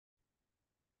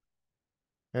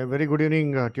A very good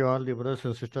evening to all the brothers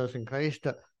and sisters in Christ.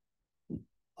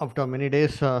 After many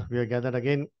days, we are gathered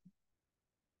again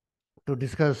to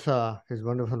discuss His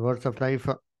wonderful words of life.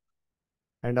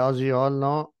 And as you all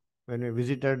know, when we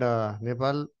visited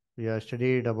Nepal, we have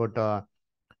studied about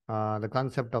the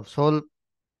concept of soul.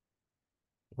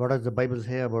 What does the Bible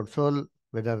say about soul?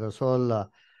 Whether the soul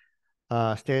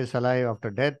stays alive after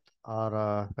death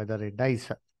or whether it dies.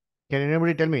 Can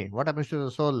anybody tell me what happens to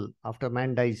the soul after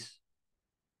man dies?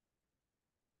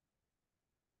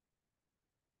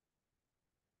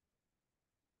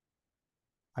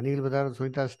 Anil brother,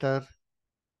 Sunita sister,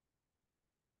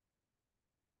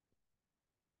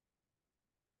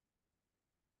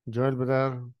 Joel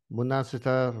brother, Munna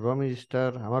sister, Romy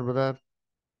sister, Amar brother.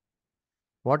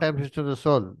 What happens to the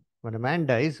soul? When a man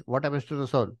dies, what happens to the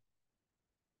soul?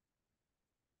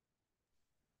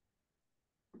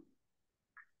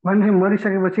 मान्छे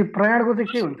मरिसकेपछि प्राणको चाहिँ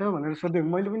के हुन्छ भनेर सोधेको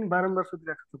मैले पनि बारम्बार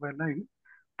सोधिरहेको छु तपाईँहरूलाई होइन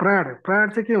प्राण प्राण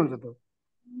चाहिँ के हुन्छ त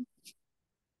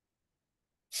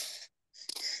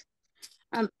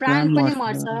प्राण पनि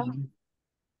मर्छ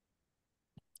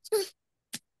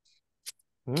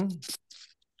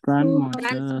प्राण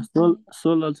मर्छ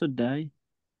soul also die.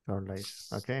 Soul dies.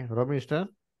 Okay. Romy sister?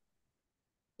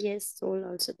 Yes, soul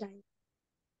also die.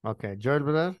 Okay. Joel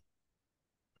brother?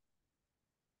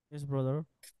 Yes, brother.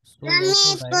 Soul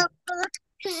also die.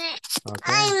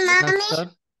 Okay. Munna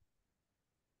sister?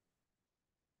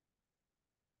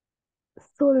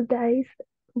 Soul dies,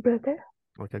 brother.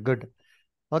 Okay, good.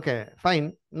 Okay,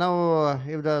 fine. Now,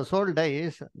 if the soul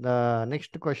dies, the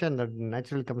next question that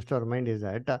naturally comes to our mind is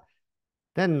that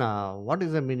then what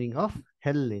is the meaning of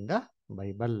hell in the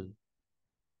Bible?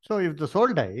 So, if the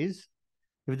soul dies,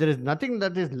 if there is nothing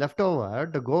that is left over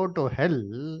to go to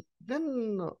hell,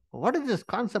 then what is this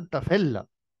concept of hell?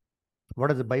 What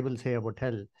does the Bible say about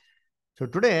hell? So,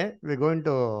 today we're going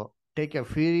to take a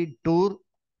free tour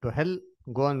to hell,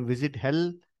 go and visit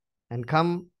hell, and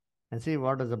come and see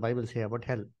what does the Bible say about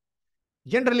hell.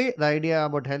 Generally, the idea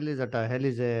about hell is that hell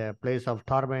is a place of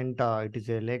torment. It is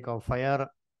a lake of fire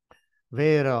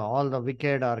where all the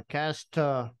wicked are cast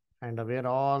and where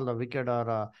all the wicked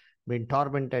are being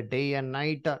tormented day and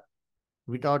night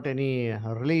without any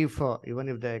relief. Even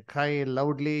if they cry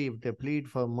loudly, if they plead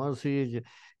for mercy,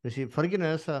 you see,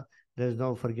 forgiveness, there is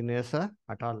no forgiveness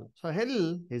at all. So,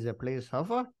 hell is a place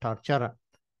of torture.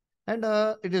 And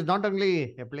it is not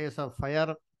only a place of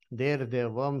fire, there the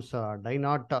worms die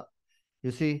not,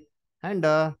 you see, and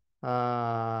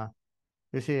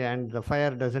you see, and the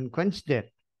fire doesn't quench there.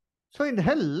 So in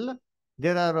hell,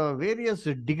 there are various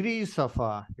degrees of,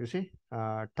 you see,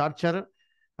 torture.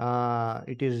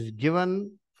 It is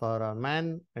given for a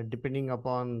man depending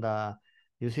upon the,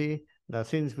 you see, the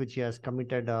sins which he has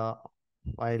committed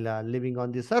while living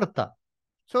on this earth.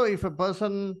 So if a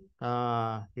person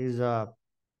is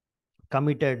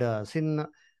committed sin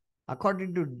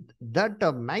according to that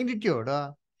magnitude,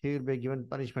 he will be given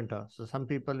punishment. So some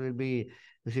people will be,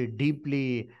 you see,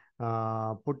 deeply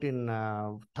put in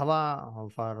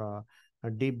tawa for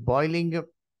deep boiling.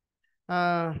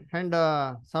 And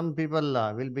some people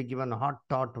will be given hot,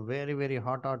 very, very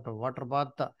hot water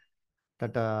bath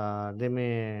that they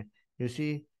may, you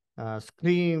see,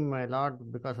 scream a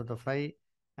lot because of the fry.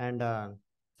 And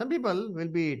some people will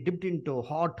be dipped into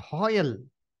hot oil,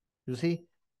 you see,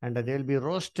 and they will be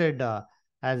roasted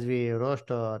as we roast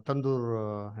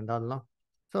tandoor and all. No?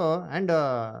 So, and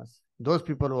those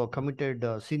people who have committed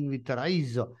sin with their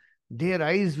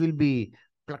eyes will be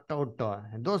plucked out.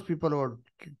 And those people who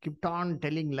kept on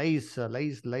telling lies,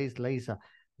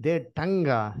 their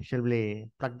tongue shall be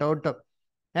plucked out.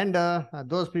 And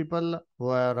those people who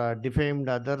are defamed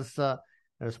others,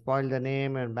 spoiled the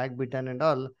name and backbitten and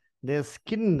all, their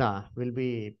skin will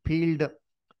be peeled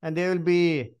and they will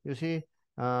be, you see,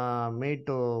 made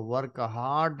to work a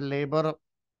hard labor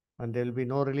and there will be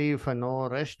no relief and no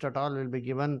rest at all will be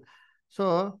given.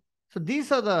 So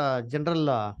these are the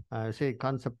general, say,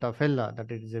 concept of hell, that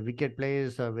it is a wicked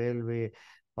place where will be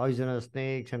poisonous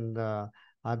snakes and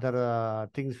other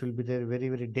things will be there, very,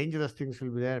 very dangerous things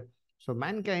will be there. So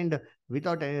mankind,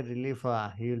 without any relief,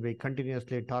 he will be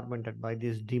continuously tormented by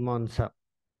these demons.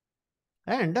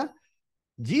 And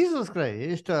Jesus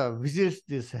Christ visits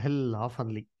this hell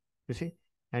oftenly, you see,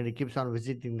 and he keeps on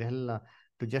visiting the hell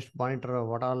to just monitor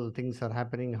what all things are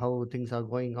happening, how things are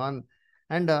going on.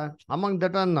 And among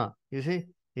that one, you see,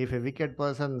 if a wicked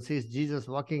person sees Jesus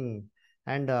walking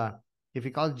and if he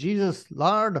calls Jesus,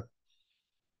 Lord,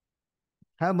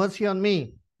 have mercy on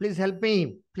me. Please help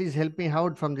me. Please help me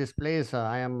out from this place.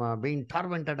 I am being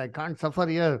tormented. I can't suffer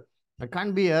here. I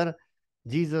can't be here.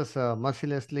 Jesus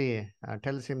mercilessly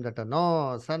tells him that,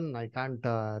 no, son, I can't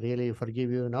really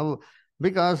forgive you now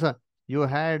because you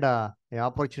had an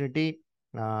opportunity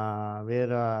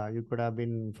where you could have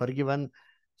been forgiven.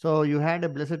 So you had a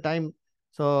blessed time.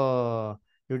 So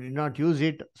you did not use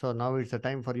it. So now it's a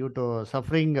time for you to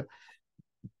suffering.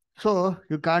 So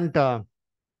you can't uh,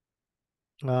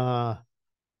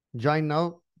 join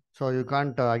now. So you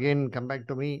can't again come back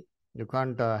to me. You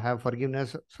can't have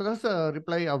forgiveness. So that's the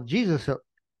reply of Jesus.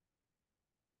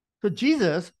 So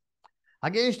Jesus,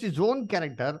 against his own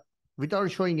character,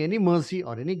 without showing any mercy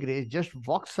or any grace, just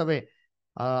walks away,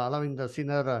 allowing the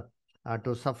sinner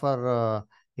to suffer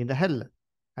in the hell.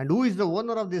 And who is the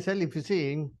owner of this hell? If you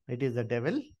see, it is the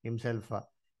devil himself.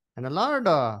 And the Lord,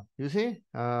 you see,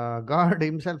 God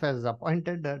himself has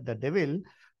appointed the devil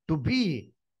to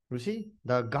be, you see,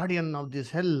 the guardian of this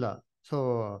hell.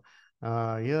 So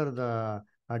here the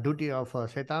duty of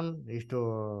Satan is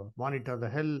to monitor the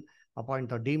hell, appoint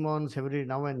the demons every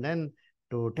now and then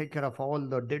to take care of all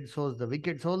the dead souls, the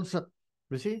wicked souls,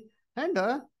 you see. And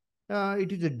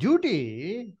it is a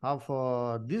duty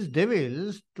of these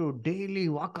devils to daily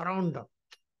walk around,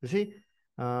 you see,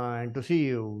 and to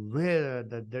see where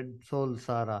the dead souls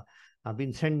are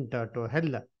being sent to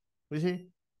hell, you see.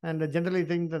 And generally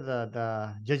think that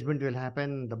the judgment will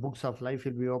happen, the books of life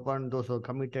will be opened, those who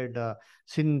committed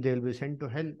sin, they will be sent to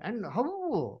hell. And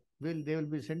how will they will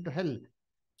be sent to hell?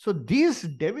 So these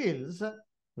devils,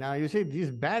 now you see,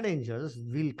 these bad angels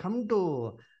will come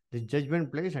to the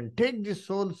judgment place and take these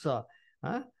souls uh,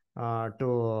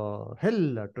 to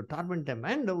hell to torment them.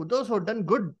 And those who have done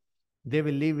good, they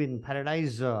will live in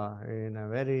paradise in a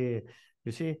very,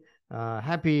 you see,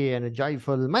 happy and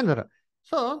joyful manner.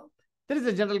 So there is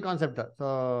a general concept.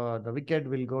 So the wicked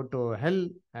will go to hell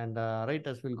and the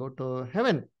righteous will go to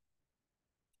heaven.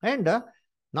 And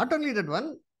not only that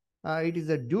one, it is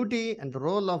a duty and the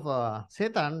role of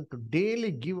Satan to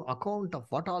daily give account of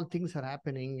what all things are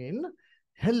happening in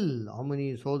hell. How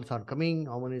many souls are coming,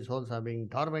 how many souls are being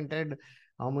tormented,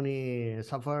 how many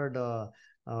suffered,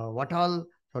 what all.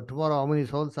 So tomorrow, how many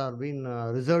souls are being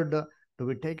reserved to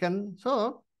be taken.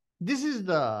 So this is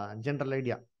the general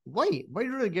idea. Why? Why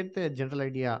do I get the general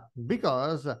idea?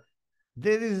 Because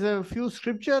there is a few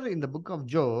scripture in the book of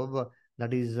Job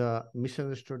that is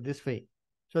misunderstood this way.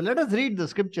 So let us read the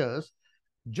scriptures.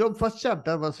 Job first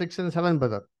chapter, verse 6 and 7,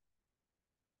 brother.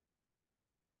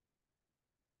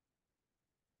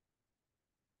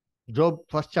 Job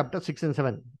first chapter, 6 and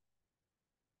 7.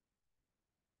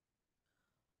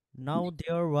 Now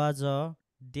there was a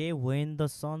day when the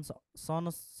sons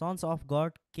of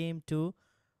God came to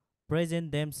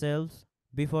present themselves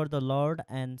before the Lord,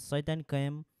 and Satan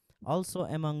came also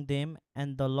among them.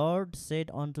 And the Lord said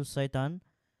unto Satan,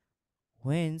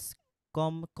 Whence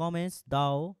comest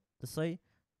thou?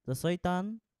 The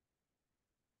Satan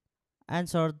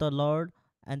answered the Lord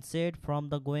and said, From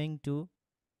the going to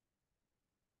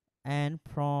and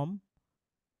from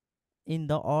in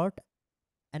the earth,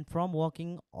 and from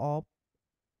walking up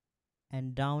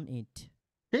and down it.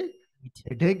 Okay?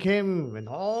 A day came when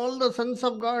all the sons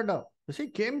of God, you see,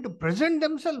 came to present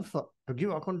themselves to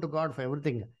give account to God for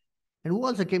everything. And who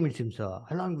also came, it seems,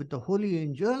 along with the holy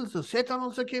angels. So Satan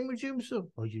also came, it seems.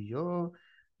 Oh,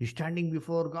 he's standing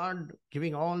before God,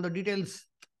 giving all the details.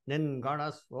 Then God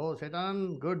asked, oh,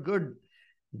 Satan, good, good.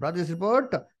 Brother's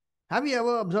report. Have you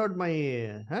ever observed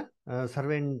my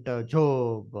servant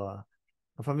Job?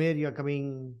 From where you are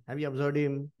coming? Have you observed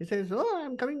him? He says, oh,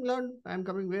 I'm coming, Lord. I'm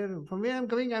coming where? From where I'm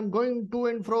coming? I'm going to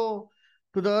and fro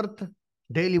to the earth,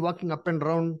 daily walking up and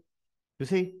down, you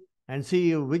see, and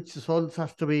see which souls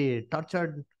has to be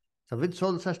tortured. So which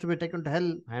souls has to be taken to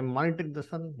hell? I'm monitoring the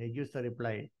sun. He gives the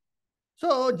reply.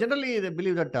 So generally they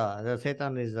believe that the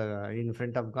Satan is in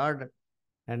front of God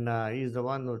and he is the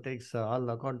one who takes all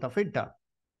account of it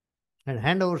and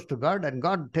handovers to God, and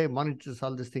God monitors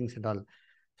all these things and all.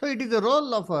 So it is the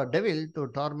role of a devil to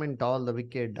torment all the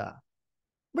wicked.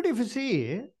 But if you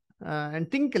see and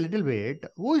think a little bit,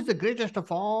 who is the greatest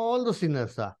of all the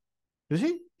sinners? You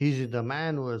see, is it the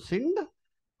man who has sinned,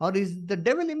 or is the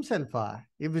devil himself?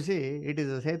 If you see, it is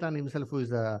the Satan himself who is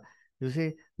the, you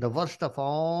see, the worst of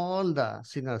all the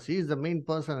sinners. He is the main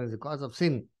person as the cause of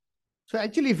sin. So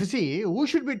actually, if you see, who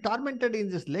should be tormented in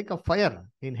this lake of fire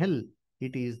in hell?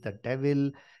 It is the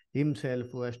devil himself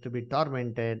who has to be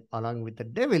tormented along with the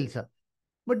devils.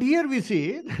 But here we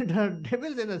see that the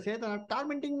devils and the Satan are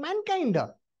tormenting mankind.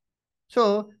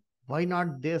 So why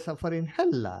not they suffer in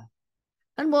hell?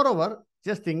 And moreover,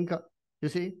 just think, you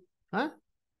see,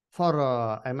 for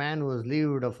a man who has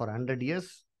lived for 100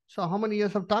 years, so how many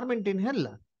years of torment in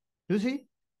hell? You see,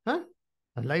 huh?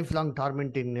 A lifelong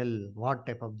torment in hell. What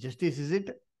type of justice is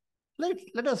it?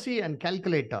 Let us see and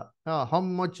calculate how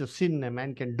much sin a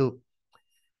man can do.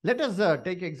 Let us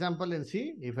take example and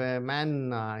see if a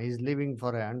man is living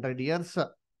for 100 years.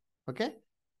 Okay,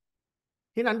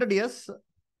 in 100 years,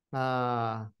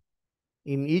 uh,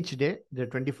 in each day, there are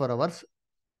 24 hours.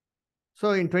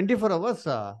 So in 24 hours,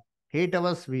 8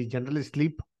 hours we generally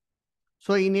sleep.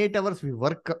 So in 8 hours we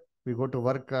work. We go to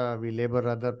work, we labor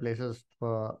other places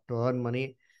to earn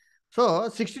money. So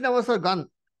 16 hours are gone.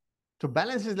 So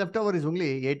balance is left over is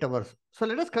only 8 hours. So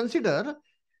let us consider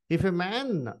if a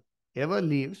man ever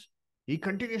leaves, he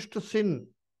continues to sin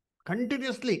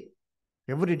continuously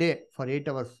every day for 8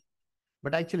 hours.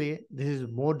 But actually, this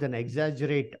is more than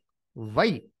exaggerate.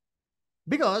 Why?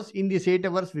 Because in these 8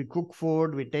 hours, we cook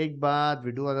food, we take bath,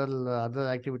 we do other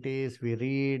activities, we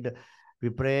read, we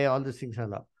pray, all these things are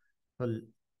allowed. So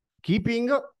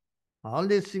keeping all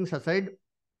these things aside,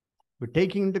 we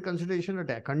taking into consideration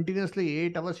that continuously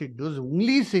 8 hours he does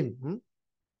only sin.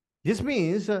 This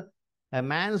means a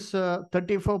man's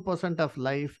 34% of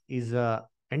life is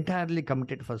entirely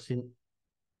committed for sin.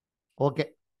 Okay.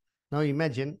 Now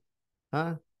imagine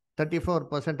 34%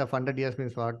 of 100 years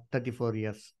means what? 34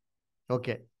 years.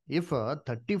 Okay. If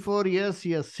 34 years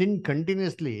he has sinned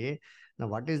continuously, now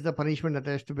what is the punishment that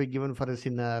has to be given for a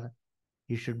sinner?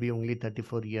 He should be only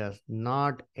 34 years,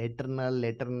 not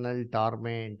eternal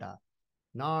torment.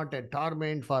 Not a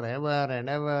torment forever and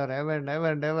ever, ever and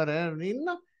ever and ever in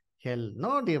hell.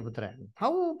 No, dear brethren.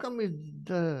 How come is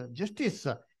the justice?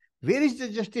 Where is the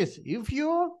justice? If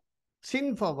you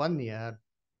sin for 1 year,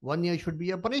 1 year should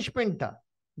be a punishment.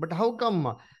 But how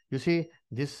come? You see,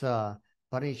 this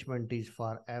punishment is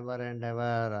forever and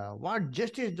ever. What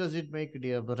justice does it make,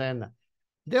 dear brethren?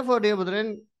 Therefore, dear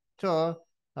brethren, so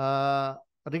uh,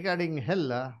 regarding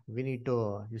hell, we need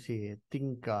to, you see,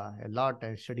 think a lot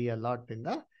and study a lot in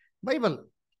the Bible.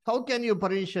 How can you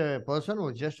punish a person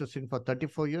who just to sin for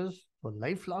 34 years, for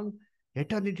lifelong,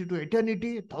 eternity to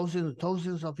eternity,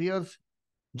 thousands of years,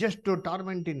 just to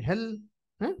torment in hell?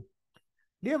 Huh?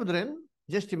 Dear brethren,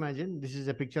 just imagine this is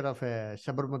a picture of a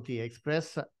Sabarmati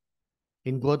Express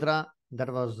in Godhra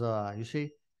that was, you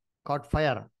see, caught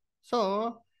fire.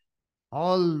 So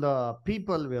all the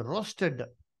people were roasted.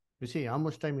 You see, how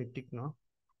much time it took, no?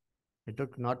 It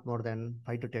took not more than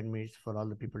 5 to 10 minutes for all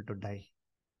the people to die.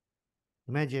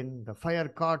 Imagine the fire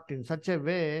caught in such a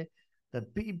way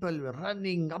that people were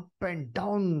running up and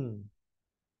down.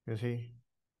 You see,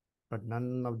 but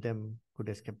none of them could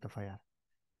escape the fire.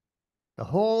 The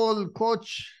whole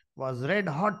coach was red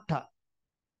hot.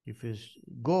 If you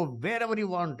go wherever you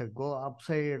want, go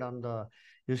upside on the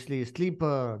usually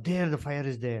sleeper, there the fire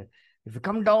is there. If you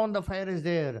come down, the fire is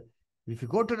there. If you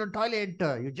go to the toilet,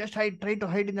 you just try to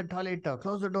hide in the toilet,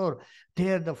 close the door,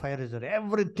 there the fire is there.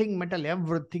 Everything metal,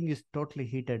 everything is totally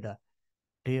heated.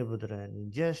 Dear brethren,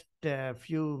 in just a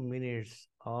few minutes,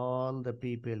 all the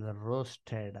people were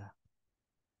roasted.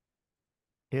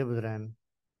 Dear brethren,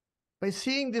 by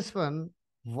seeing this one,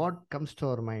 what comes to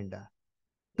our mind?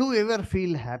 Do you ever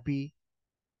feel happy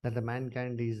that the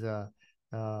mankind is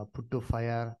put to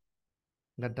fire,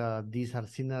 that these are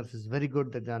sinners, is very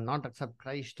good that they are not accept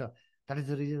Christ. That is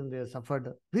the reason they have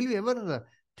suffered. Will you ever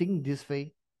think this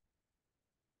way?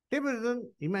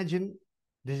 Imagine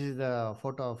this is the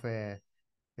photo of a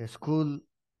school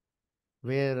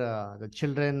where the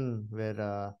children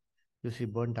were, you see,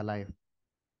 burnt alive.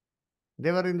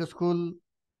 They were in the school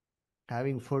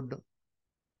having food.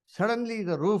 Suddenly,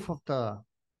 the roof of the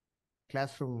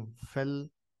classroom fell.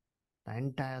 The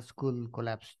entire school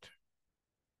collapsed.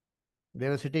 They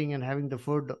were sitting and having the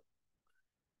food.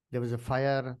 There was a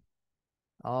fire.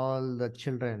 All the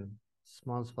children,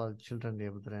 small children, they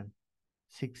were there.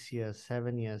 6 years,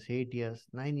 7 years, 8 years,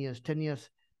 9 years, 10 years,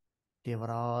 they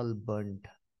were all burnt.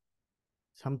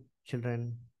 Some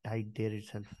children died there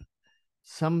itself.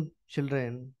 Some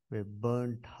children were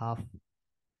burnt half.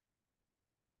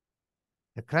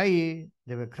 They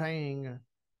were crying,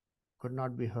 could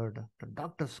not be heard. The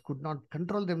doctors could not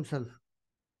control themselves.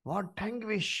 What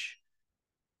anguish!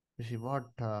 You see, what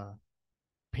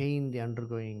pain they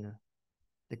undergoing.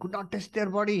 They could not touch their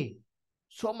body.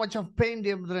 So much of pain,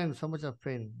 dear brethren, so much of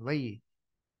pain. Why?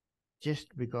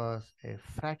 Just because a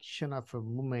fraction of a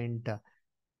moment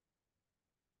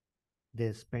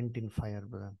they spent in fire,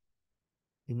 brother.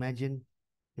 Imagine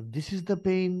if this is the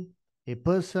pain a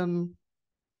person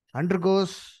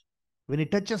undergoes when he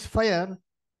touches fire,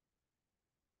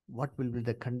 what will be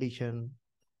the condition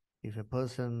if a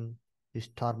person is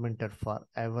tormented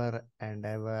forever and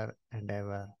ever and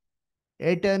ever?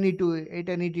 Eternity to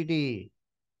eternity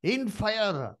in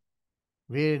fire,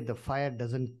 where the fire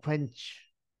doesn't quench.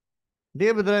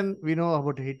 Dear brethren, we know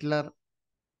about Hitler.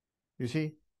 You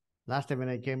see, last time when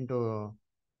I came to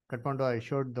Kathmandu, I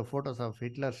showed the photos of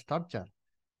Hitler's torture.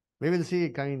 We will see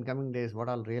in coming days what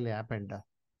all really happened.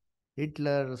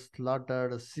 Hitler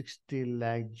slaughtered 60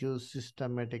 lakh Jews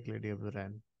systematically, dear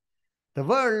brethren. The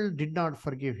world did not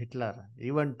forgive Hitler.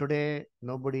 Even today,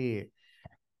 nobody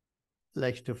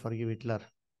likes to forgive Hitler.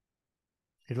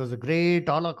 It was a great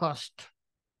Holocaust.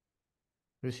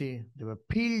 You see, they were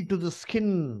peeled to the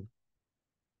skin,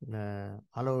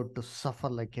 allowed to suffer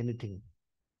like anything.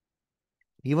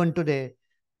 Even today,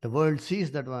 the world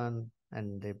sees that one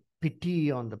and they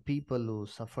pity on the people who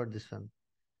suffered this one.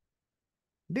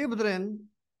 Dear brethren,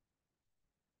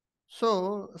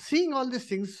 so seeing all these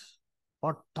things,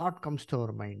 what thought comes to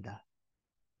our mind?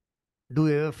 Do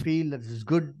you ever feel that it is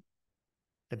good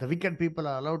that the wicked people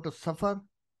are allowed to suffer?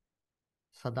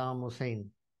 Saddam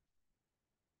Hussein.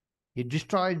 He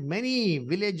destroyed many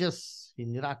villages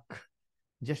in Iraq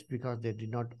just because they did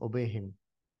not obey him.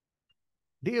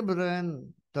 Dear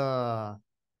brethren, the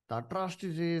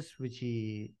atrocities which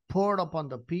he poured upon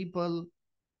the people,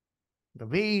 the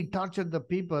way he tortured the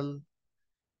people,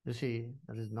 you see,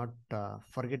 that is not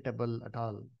forgettable at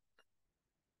all.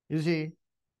 You see,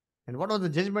 and what was the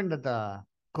judgment that the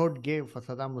court gave for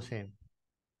Saddam Hussein?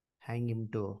 Hang him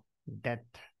to death.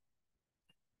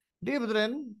 Dear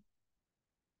brethren,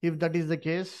 if that is the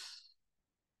case,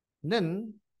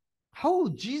 then how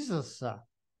Jesus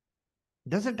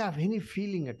doesn't have any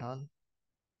feeling at all?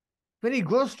 When he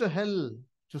goes to hell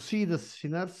to see the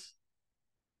sinners,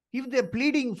 if they're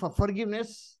pleading for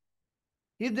forgiveness,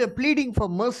 if they're pleading for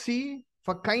mercy,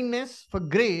 for kindness, for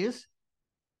grace,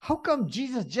 how come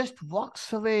Jesus just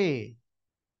walks away?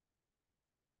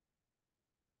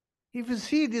 If you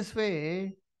see this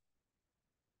way,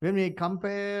 when we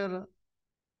compare,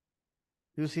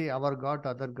 you see, our God to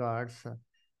other gods,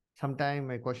 sometimes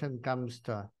my question comes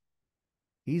to,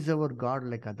 is our God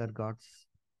like other gods?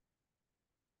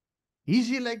 Is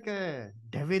he like a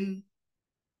devil?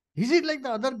 Is it like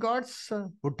the other gods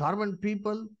who torment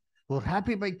people, who are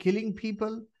happy by killing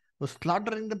people, who are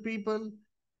slaughtering the people,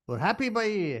 who are happy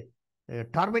by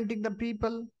tormenting the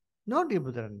people? No, dear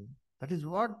brethren. That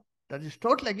is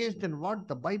totally against than what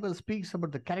the Bible speaks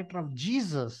about the character of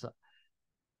Jesus.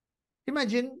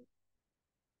 Imagine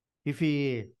if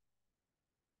a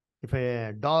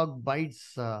dog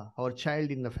bites our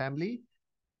child in the family,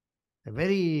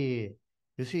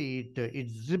 you see,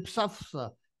 it rips off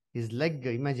his leg.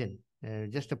 Imagine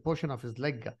just a portion of his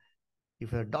leg.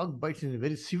 If a dog bites him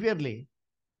very severely,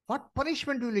 what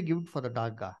punishment will we give for the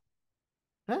dog?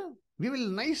 Huh? We will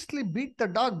nicely beat the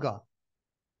dog.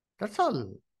 That's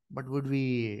all. But would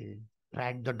we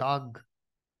drag the dog,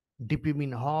 dip him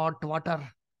in hot water,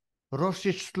 roast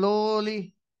it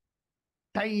slowly,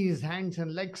 tie his hands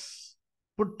and legs,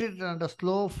 put it under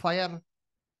slow fire,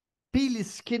 peel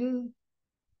his skin,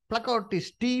 pluck out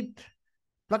his teeth,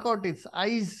 pluck out his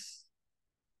eyes,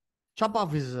 chop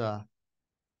off his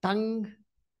tongue,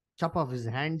 chop off his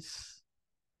hands?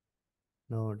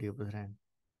 No, dear brethren.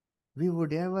 We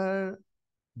would ever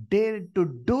dare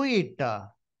to do it.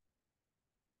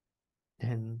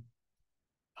 Then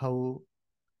how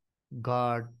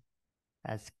God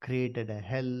has created a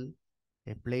hell,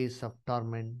 a place of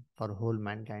torment for whole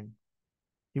mankind.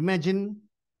 Imagine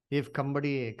if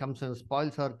somebody comes and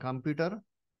spoils our computer,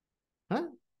 huh?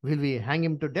 Will we hang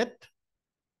him to death?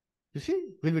 You see,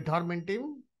 will we torment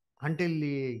him until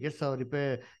he gets our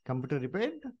computer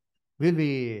repaired? Will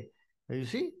we, you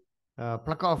see,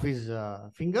 pluck off his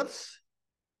fingers?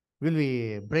 Will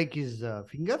we break his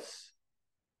fingers?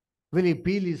 Will we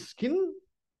peel his skin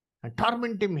and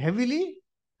torment him heavily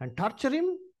and torture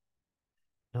him?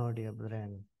 No, dear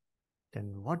brethren.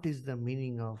 Then what is the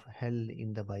meaning of hell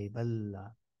in the Bible?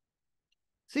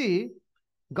 See,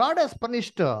 God has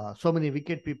punished so many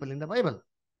wicked people in the Bible.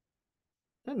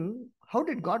 Then how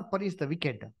did God punish the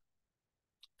wicked?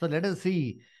 So let us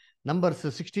see Numbers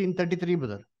 16:33,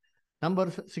 brother.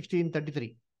 Numbers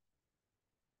 16:33.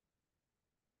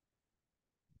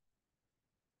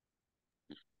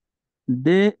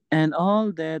 They and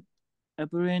all that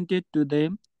apprehended to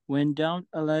them went down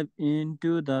alive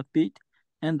into the pit,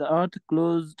 and the earth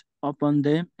closed upon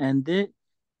them, and they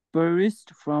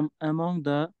perished from among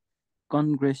the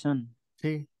congregation.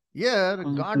 See, here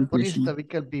God punished the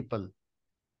wicked people.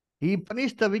 He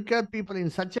punished the wicked people in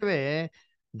such a way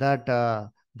that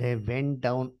they went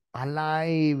down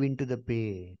alive into the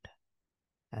pit,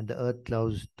 and the earth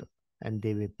closed, and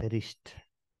they were perished.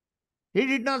 He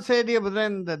did not say, dear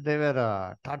brethren, that they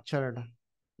were tortured.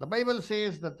 The Bible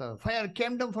says that the fire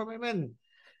came down from heaven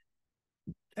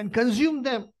and consumed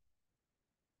them.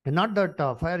 And not that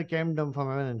fire came down from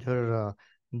heaven and they were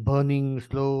burning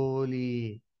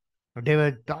slowly. They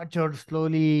were tortured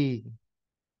slowly.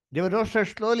 They were roasted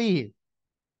slowly.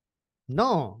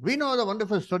 No, we know the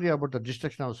wonderful story about the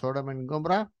destruction of Sodom and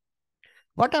Gomorrah.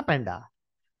 What happened?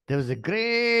 There was a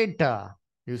great,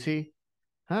 you see,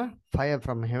 fire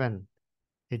from heaven.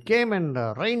 It came and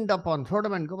rained upon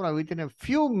Sodom and Gomorrah within a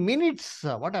few minutes.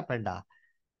 What happened?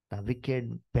 The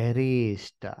wicked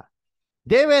perished.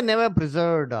 They were never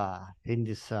preserved in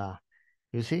this,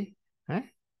 you see,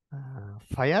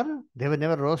 fire. They were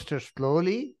never roasted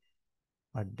slowly,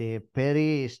 but they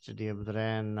perished, dear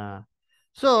brethren.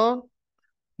 So,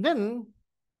 then,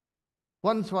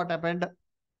 once what happened?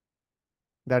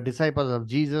 The disciples of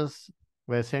Jesus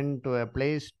were sent to a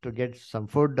place to get some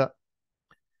food,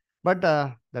 but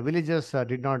the villagers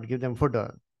did not give them food.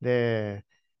 They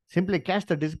simply cast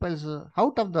the disciples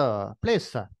out of the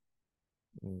place.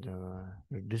 The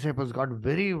disciples got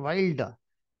very wild.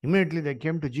 Immediately they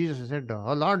came to Jesus and said,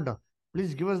 "Oh Lord,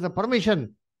 please give us the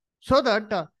permission so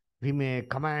that we may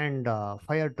command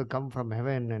fire to come from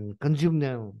heaven and consume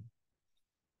them."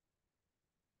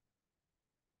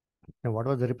 And what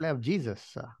was the reply of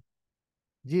Jesus?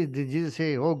 Did Jesus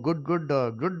say, "Oh, good, good,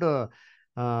 good,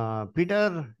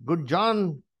 Peter, good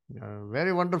John,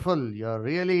 very wonderful. You're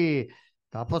really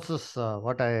the apostles,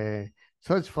 what I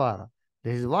search for.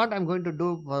 This is what I'm going to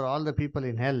do for all the people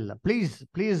in hell. Please,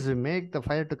 please make the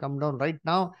fire to come down right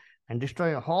now and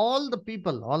destroy all the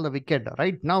people, all the wicked,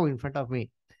 right now in front of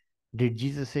me." Did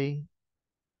Jesus say?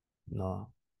 No.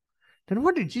 Then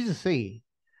what did Jesus say?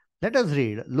 Let us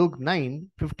read Luke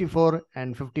 9:54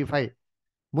 and 55.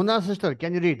 Munna sister,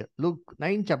 can you read Luke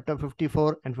 9, chapter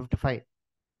 54 and 55?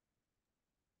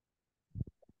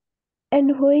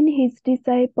 And when his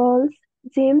disciples,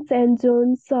 James and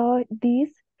John, saw this,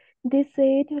 they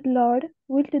said, Lord,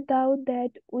 wilt thou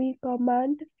that we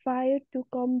command fire to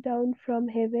come down from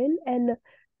heaven and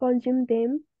consume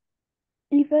them,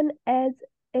 even as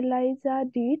Elijah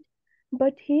did?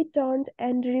 But he turned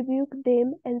and rebuked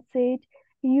them and said,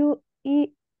 ye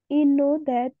know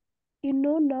that ye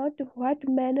know not what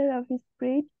manner of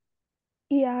spirit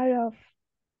ye are of.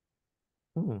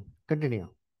 Continue.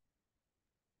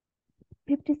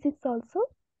 56 also.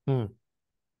 Hmm.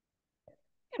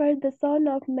 For the Son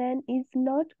of Man is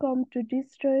not come to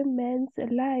destroy men's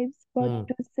lives, but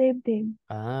to save them.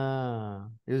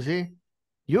 You see,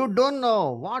 you don't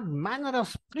know what manner of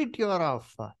spirit you are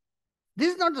of.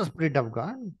 This is not the Spirit of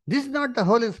God. This is not the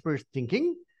Holy Spirit's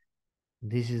thinking.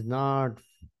 This is not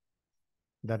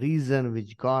the reason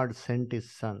which God sent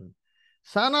his Son.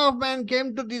 Son of Man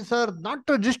came to this earth not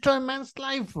to destroy man's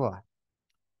life.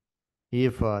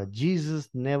 If Jesus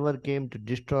never came to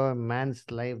destroy man's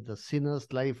life, the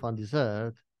sinner's life on this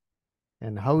earth,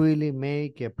 and how will he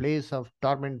make a place of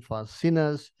torment for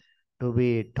sinners to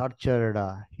be tortured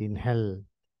in hell?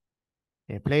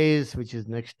 A place which is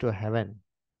next to heaven.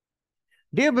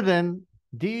 Dear brethren,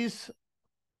 these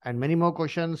and many more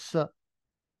questions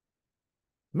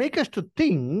make us to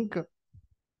think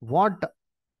what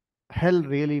hell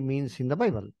really means in the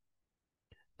Bible.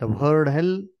 The word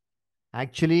hell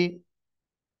actually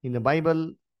in the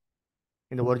Bible,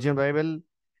 in the original Bible,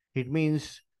 it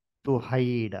means to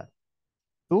hide,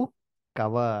 to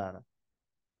cover.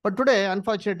 But today,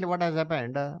 unfortunately, what has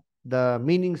happened, the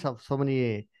meanings of so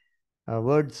many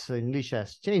words in English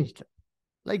has changed.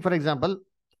 Like, for example,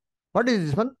 what is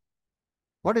this one?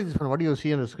 What is this one? What do you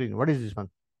see on the screen? What is this one?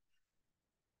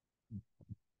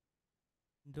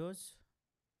 Windows.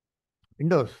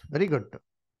 Windows. Very good.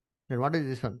 Then what is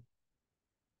this one?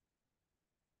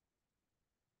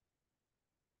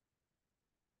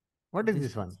 What is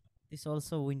this one? This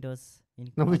also Windows.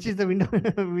 No, which is the window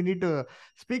we need to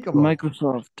speak about?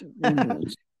 Microsoft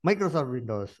Windows. Microsoft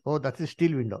Windows. Oh, that's a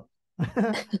steel window.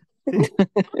 See?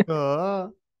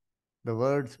 So, the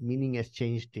word's meaning has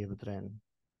changed, dear brethren.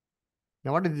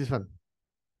 Now, what is this one?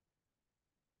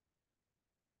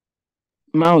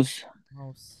 Mouse.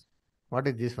 Mouse. What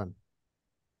is this one?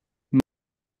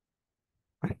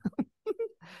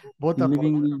 Both are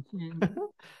Living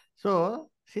So,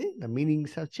 see, the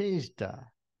meanings have changed.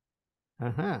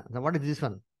 Now, what is this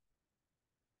one?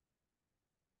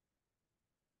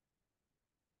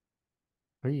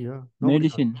 No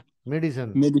medicine.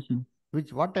 Medicine. Medicine.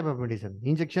 What type of medicine?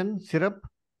 Injection, syrup,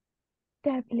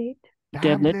 Tablet.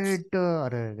 Tablets.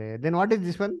 tablet. Then what is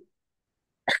this one?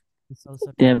 It's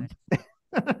also Tab.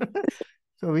 tablet.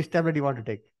 So which tablet you want to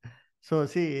take? So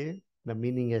see, the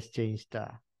meaning has changed.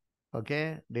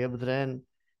 Okay, dear brethren.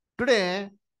 Today,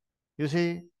 you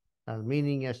see, the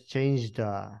meaning has changed.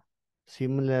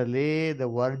 Similarly, the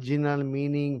original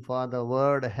meaning for the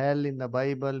word hell in the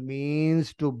Bible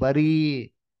means to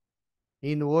bury.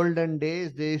 In olden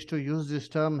days, they used to use this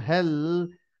term hell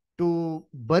to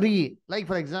bury. Like,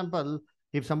 for example,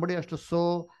 if somebody has to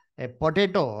sow a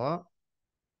potato,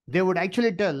 they would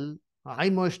actually tell, I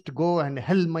must go and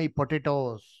hell my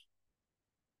potatoes.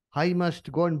 I must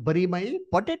go and bury my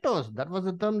potatoes. That was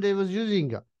the term they was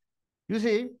using. You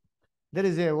see, there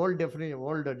is a old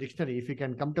dictionary. If you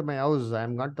can come to my house, I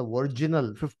am got the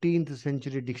original 15th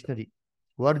century dictionary.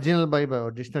 Original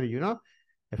Bible dictionary,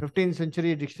 a 15th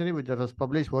century dictionary which was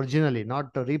published originally,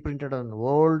 not reprinted on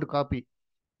old copy.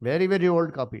 Very, very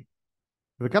old copy.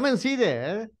 If you come and see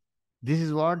there, this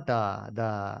is what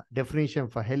the definition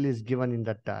for hell is given in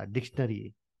that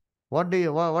dictionary. What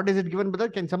is it given, brother?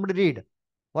 Can somebody read?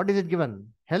 What is it given?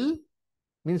 Hell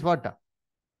means what?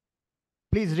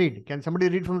 Please read. Can somebody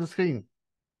read from the screen?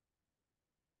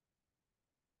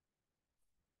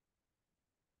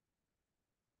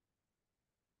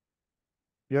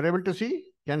 You're able to see?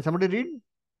 Can somebody read?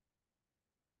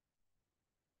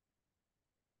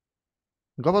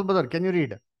 Gopal brother, can you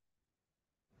read?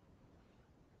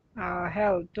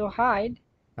 Hell, to hide.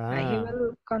 He Ah,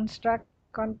 will construct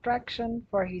contraction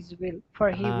for his will.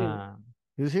 For he will.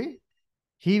 You see?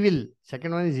 He will.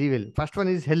 Second one is he will. First one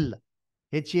is hell.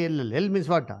 H-E-L-L. Hell means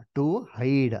what? To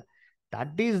hide.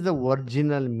 That is the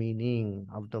original meaning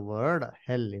of the word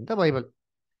hell in the Bible.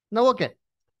 Now, okay.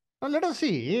 Now, let us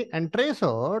see and trace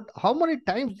out how many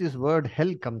times this word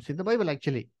hell comes in the Bible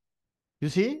actually. You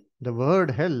see, the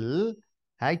word hell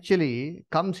actually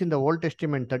comes in the Old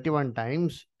Testament 31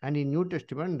 times and in New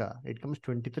Testament it comes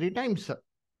 23 times.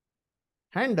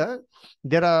 And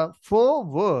there are 4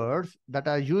 words that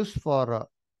are used for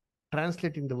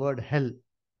translating the word hell.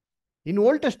 In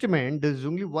Old Testament, there is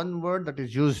only one word that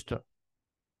is used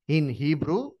in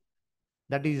Hebrew,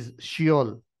 that is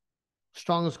Sheol.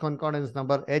 Strong's Concordance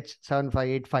number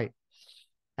H7585.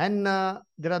 And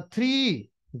there are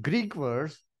 3 Greek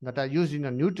words that are used in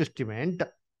the New Testament.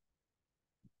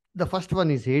 The first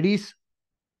one is Hades,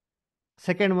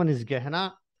 second one is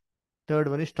Gehenna, third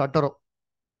one is Tartaro.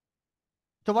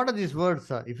 So what are these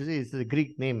words? If you see, it's the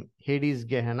Greek name, Hades,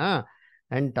 Gehenna,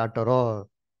 and Tartaro.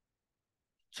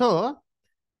 So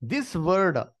this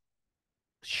word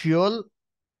Sheol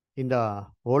in the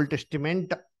Old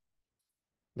Testament,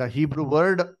 the Hebrew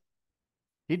word,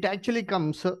 it actually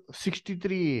comes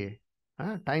 63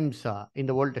 times in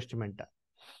the Old Testament.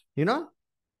 You know,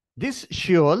 this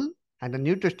Sheol and the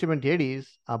New Testament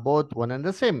Hades are both one and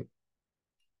the same.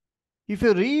 If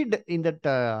you read in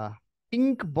that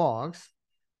pink box,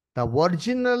 the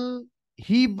original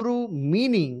Hebrew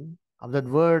meaning of that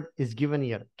word is given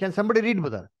here. Can somebody read,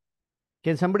 brother?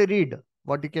 Can somebody read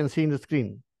what you can see in the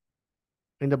screen,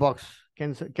 in the box?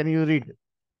 Can you read?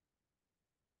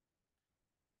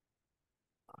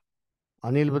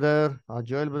 Anil brother or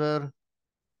Joel brother?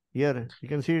 Here, you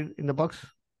can see it in the box.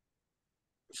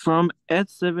 From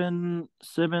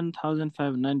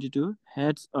 7592,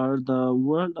 heads are the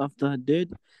world of the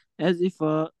dead, as if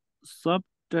a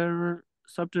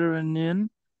subterranean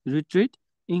retreat,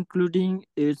 including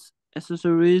its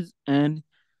accessories and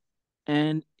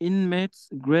an inmate's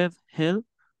grave, hell,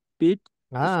 pit,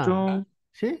 strong.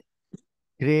 See?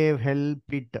 Grave, hell,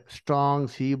 pit,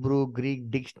 Strong's Hebrew,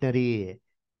 Greek dictionary.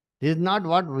 This is not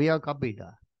what we have copied.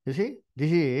 You see?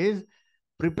 This is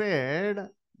prepared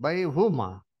by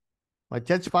whom? By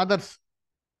church fathers.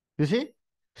 You see?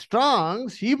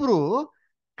 Strong's Hebrew,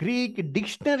 Greek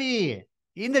dictionary.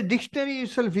 In the dictionary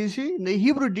itself, you see, in the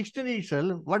Hebrew dictionary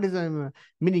itself, what is the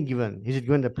meaning given? Is it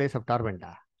given the place of torment?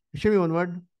 Show me one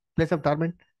word. Place of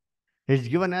torment. It's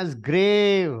given as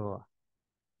grave,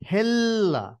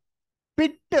 hell,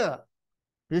 pit.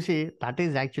 You see, that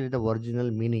is actually the original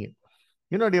meaning.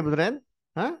 You know, dear brethren,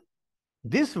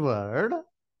 this word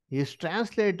is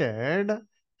translated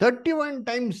 31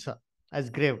 times as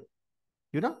grave.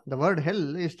 You know, the word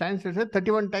hell is translated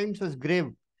 31 times as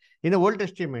grave in the Old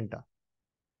Testament.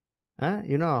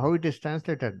 You know how it is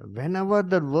translated. Whenever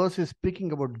the verse is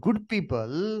speaking about good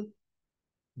people,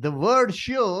 the word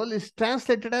Sheol is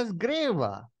translated as grave.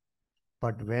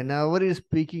 But whenever is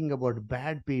speaking about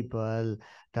bad people,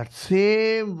 that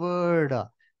same word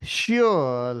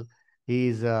Sheol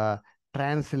is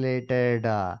translated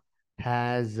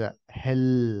as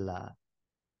hell.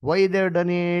 Why they have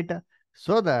done it?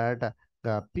 So that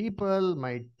the people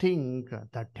might think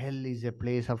that hell is a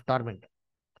place of torment.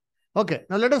 Okay,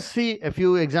 now let us see a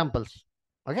few examples.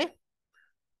 Okay.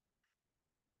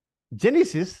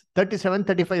 Genesis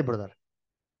 37:35, brother.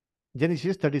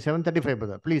 Genesis 37:35,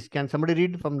 brother. Please, can somebody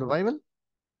read from the Bible?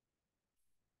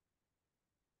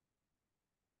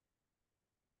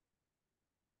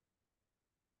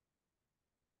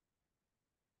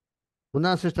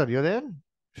 Una sister, you're there?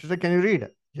 Sister, can you read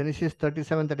Genesis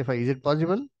 37:35? Is it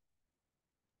possible?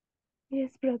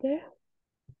 Yes, brother.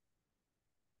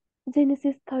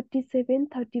 Genesis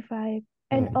 37:35.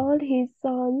 And all his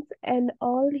sons and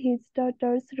all his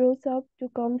daughters rose up to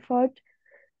comfort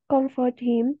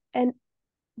him,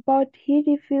 but he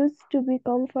refused to be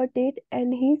comforted,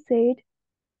 and he said,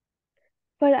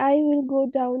 For I will go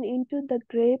down into the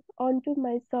grave unto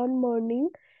my son mourning.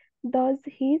 Thus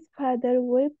his father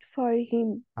wept for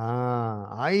him.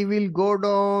 I will go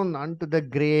down unto the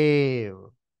grave.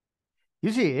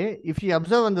 You see, if you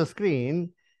observe on the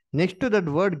screen, next to that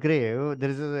word grave, there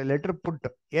is a letter put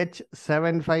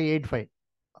H7585.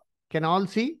 Can all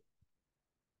see?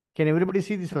 Can everybody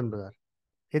see this one, brother?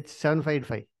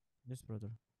 H7585. Yes, brother.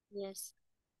 Yes.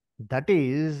 That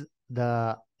is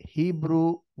the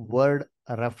Hebrew word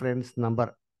reference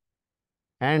number.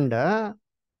 And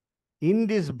in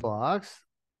this box,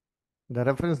 the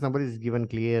reference number is given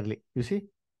clearly. You see?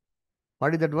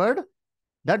 What is that word?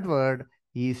 That word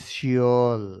is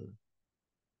Sheol.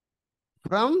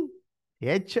 From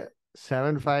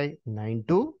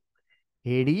H7592,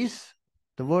 Hades,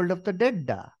 the world of the dead.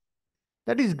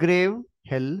 That is grave,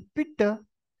 hell, pit.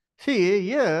 See,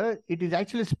 here it is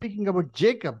actually speaking about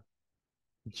Jacob.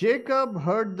 Jacob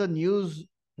heard the news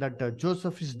that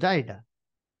Joseph is died.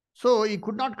 So he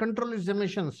could not control his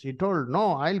emotions. He told,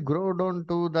 No, I'll go down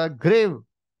to the grave.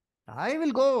 I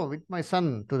will go with my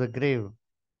son to the grave.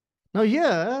 Now,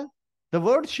 here, the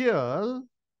word Sheol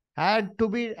had to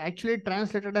be actually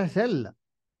translated as hell.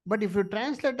 But if you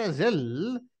translate as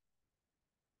hell,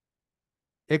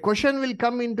 a question will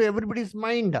come into everybody's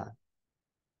mind.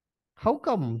 How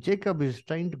come Jacob is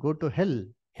trying to go to hell?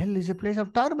 Hell is a place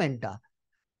of torment.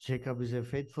 Jacob is a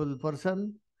faithful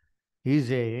person. He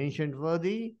is a ancient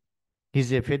worthy. He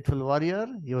is a faithful warrior.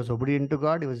 He was obedient to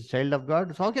God. He was a child of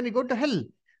God. So how can he go to hell?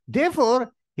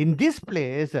 Therefore, in this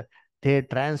place, they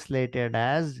translated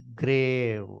as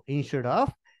grave instead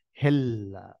of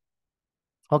hell.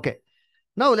 Okay.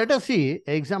 Now let us see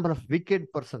an example of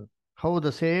wicked person. How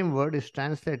the same word is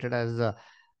translated as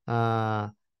uh,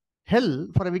 hell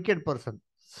for a wicked person.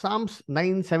 Psalms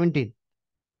 9:17.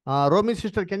 Romy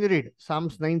sister, can you read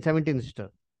Psalms 9:17, sister?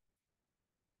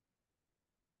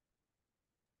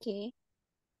 Okay.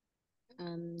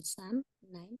 Psalm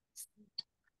 9,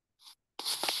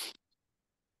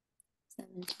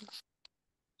 17.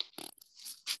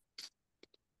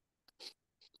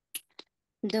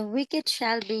 The wicked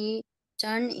shall be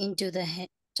turned into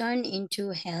turned into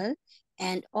hell,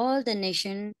 and all the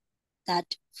nation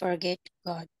that forget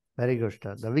God. Very good,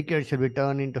 sister. The wicked shall be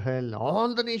turned into hell.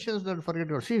 All the nations that forget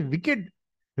God. See, wicked,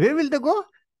 where will they go?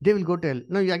 They will go to hell.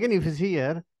 Now, again, if you see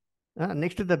here,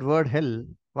 next to that word hell,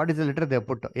 what is the letter they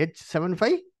put?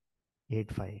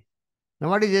 H7585. Now,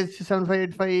 what is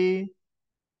H7585?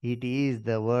 It is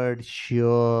the word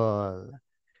Sheol.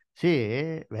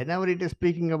 See, whenever it is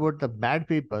speaking about the bad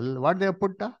people, what they have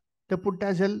put? They put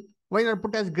as hell. Why not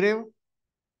put as grave?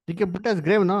 They can put as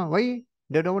grave, no? Why?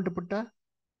 They don't want to put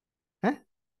eh?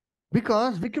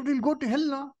 Because wicked will go to hell,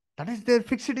 no? That is they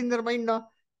fixed in their mind, no?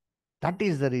 That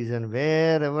is the reason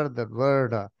wherever the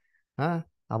word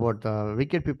about the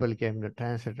wicked people came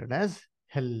translated as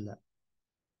hell.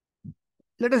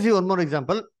 Let us see one more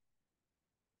example.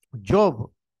 Job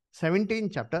 17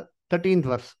 chapter 13th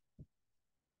verse.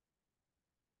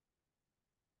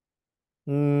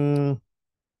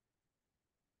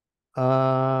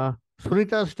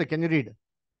 Sunita sister, can you read?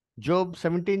 Job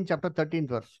 17 chapter 13th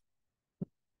verse.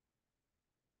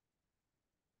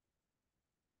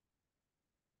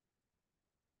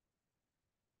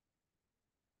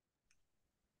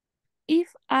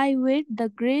 If I wait, the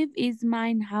grave is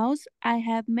mine house. I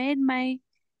have made my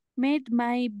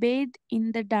bed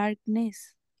in the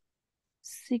darkness.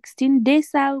 16 They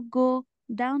shall go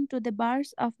down to the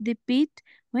bars of the pit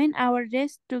when our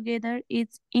rest together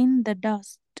is in the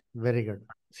dust. Very good.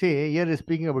 See, here is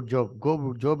speaking about Job.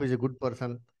 Job is a good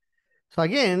person. So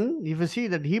again, if you see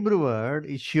that Hebrew word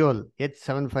is Sheol,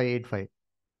 H7585.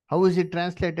 How is it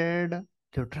translated?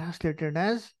 They've translated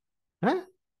as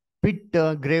pit,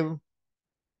 grave.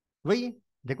 Why?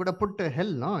 They could have put hell,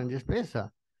 no, in this place.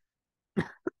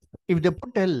 If they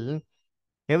put hell,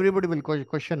 everybody will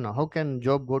question, how can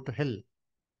Job go to hell?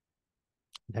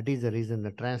 That is the reason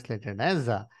they translated as,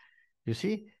 you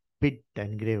see, pit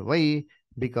and grave. Why?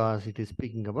 Because it is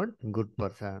speaking about good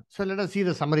person. So let us see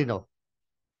the summary now.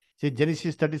 See,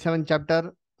 Genesis 37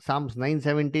 chapter, Psalms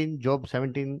 9:17, Job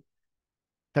 17,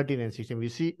 13 and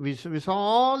 16. We saw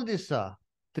all these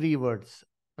three words.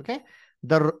 Okay.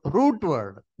 The root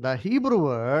word, the Hebrew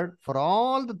word for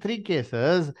all the three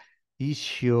cases is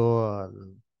Sheol.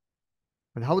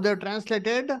 And how they're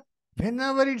translated?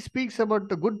 Whenever it speaks about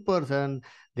the good person,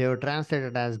 they are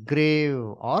translated as grave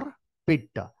or pit.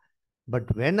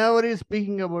 But whenever it's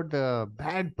speaking about the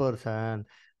bad person,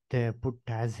 they put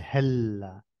as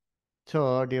hell.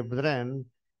 So, dear brethren,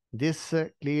 this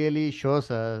clearly shows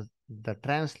us the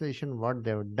translation what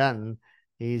they've done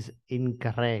is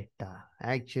incorrect.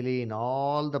 Actually, in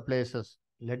all the places,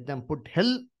 let them put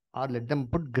hell or let them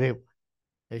put grave.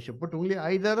 They should put only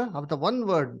either of the one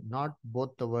word, not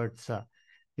both the words.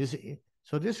 You see,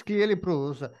 so this clearly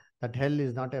proves that hell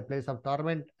is not a place of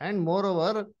torment. And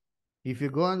moreover, if you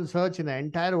go and search in the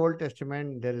entire Old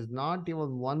Testament, there is not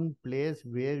even one place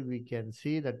where we can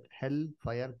see that hell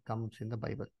fire comes in the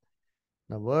Bible.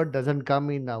 The word doesn't come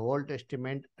in the Old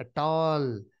Testament at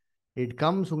all. It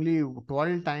comes only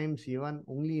 12 times, even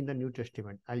only in the New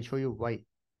Testament. I'll show you why.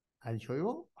 I'll show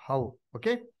you how.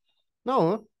 Okay.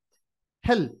 Now,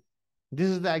 hell. This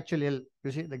is the actual hell.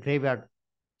 You see, the graveyard.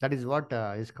 That is what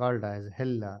is called as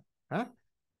hell. Huh?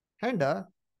 And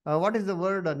what is the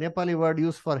word, Nepali word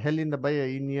used for hell in the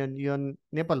your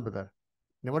Nepal, brother?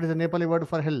 Now, what is the Nepali word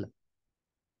for hell?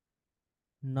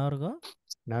 Narga.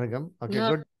 Nargam. Okay,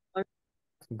 No, good.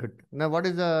 Good. Now, what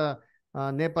is the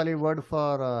Nepali word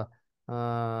for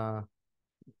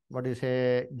what do you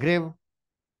say? Grave.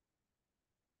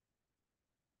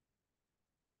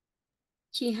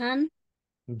 Chihan,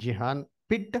 Jihan.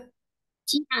 Pit.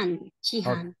 Chihan, Okay.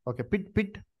 Chihan. Okay.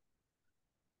 Pit.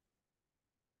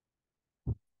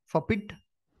 For pit.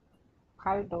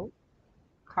 Khalto,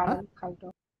 Huh?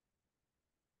 Khalto,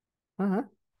 Uh-huh.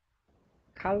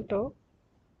 Khalto.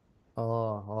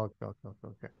 Oh,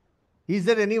 okay. Is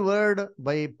there any word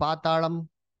by Patalam?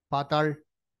 Patal?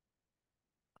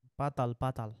 Patal.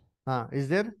 Patal. Is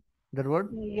there that word?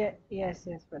 Yes,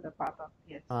 Brother Papa.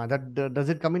 Yes. Does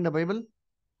it come in the Bible?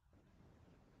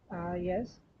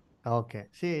 Yes. Okay.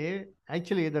 See,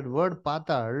 actually, that word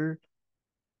Patal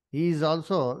is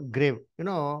also grave. You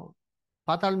know,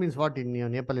 Patal means what in your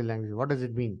Nepali language? What does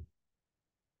it mean?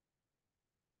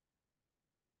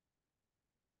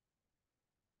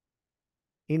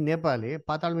 In Nepali,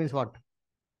 Patal means what?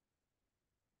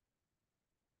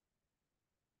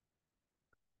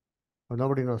 Oh,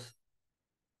 nobody knows.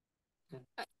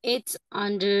 It's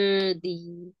under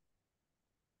the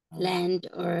land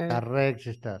or Correct,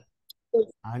 sister.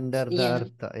 Under the yeah.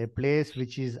 earth, a place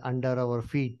which is under our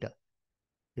feet.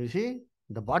 You see,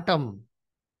 the bottom,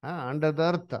 under the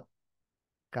earth.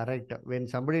 Correct. When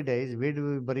somebody dies, where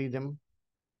do we bury them?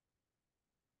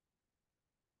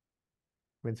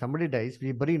 When somebody dies,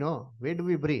 we bury, no? Where do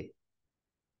we bury?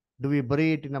 Do we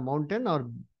bury it in a mountain or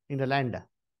in the land?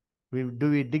 Do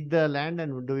we dig the land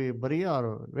and do we bury,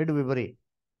 or where do we bury?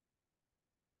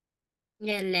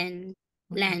 Yeah,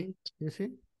 land. You see,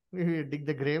 we dig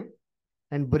the grave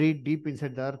and bury it deep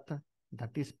inside the earth.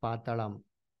 That is Patalam.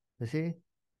 You see,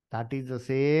 that is the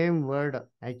same word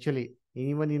actually.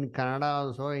 Even in Kannada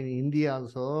also, in Hindi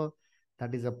also,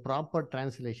 that is a proper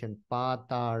translation.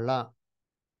 Patala.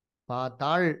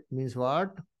 Patal means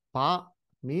what? Pa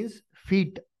means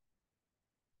feet.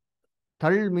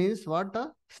 Thal means what?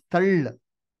 Stall.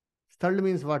 Stall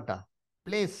means what?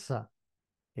 Place.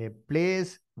 A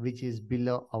place which is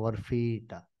below our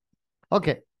feet.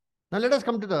 Okay. Now let us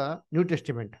come to the New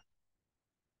Testament.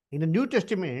 In the New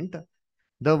Testament,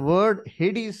 the word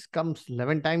Hades comes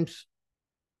 11 times,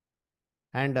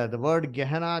 and the word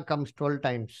Gehenna comes 12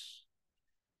 times,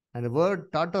 and the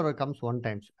word Tartar comes 1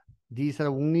 time. These are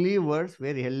only words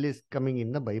where hell is coming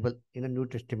in the Bible, in the New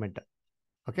Testament.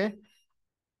 Okay.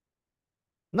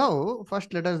 Now,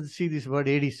 first let us see this word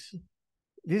Hades.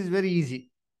 This is very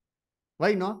easy.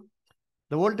 Why no?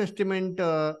 The Old Testament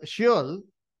Sheol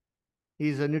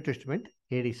is a New Testament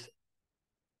Hades.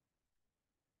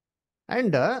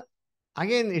 And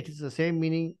again, it is the same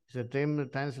meaning, it's the same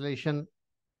translation.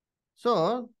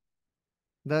 So,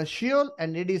 the Sheol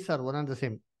and Hades are one and the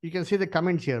same. You can see the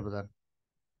comments here, brother.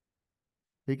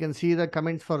 You can see the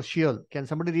comments for Sheol. Can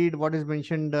somebody read what is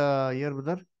mentioned here,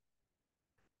 brother?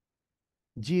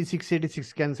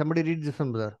 G686. Can somebody read this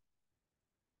one, brother?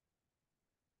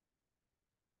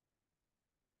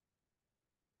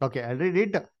 Okay, I'll read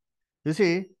it. You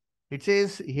see, it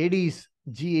says Hades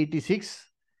G86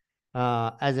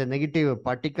 as a negative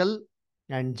particle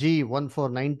and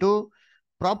G1492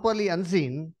 properly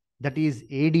unseen, that is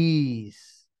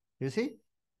Hades. You see,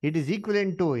 it is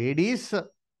equivalent to Hades,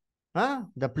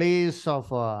 the place of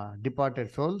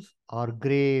departed souls, or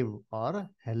grave, or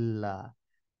hell.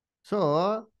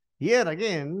 So here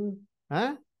again,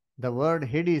 the word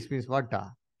Hades means what?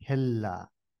 Hell.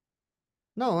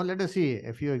 Now let us see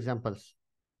a few examples.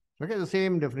 Okay, the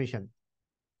same definition.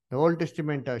 The Old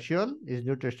Testament Sheol is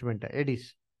New Testament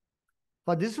Hades.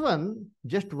 For this one,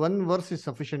 just one verse is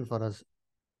sufficient for us,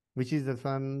 which is the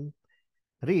one.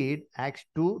 Read Acts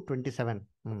 2:27.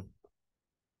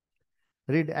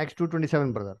 Read Acts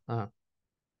 2:27, brother.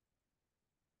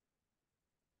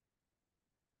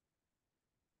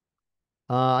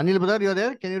 Anil, brother, you are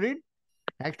there? Can you read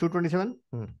Acts 2:27?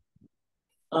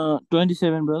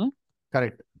 27, brother.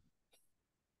 Correct.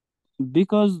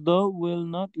 Because thou will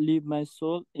not leave my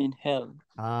soul in hell.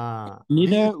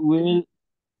 Neither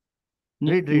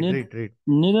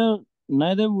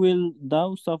will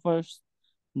thou suffer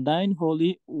thine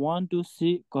holy one to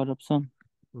see corruption.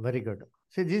 Very good.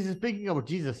 See, this is speaking about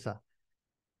Jesus, sir.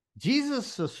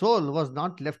 Jesus' soul was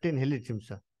not left in hell, it seems,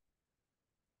 sir.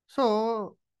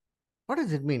 So, what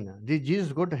does it mean? Did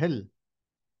Jesus go to hell?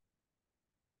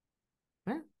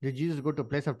 Did Jesus go to a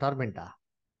place of torment?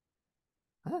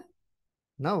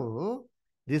 Now,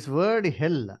 this word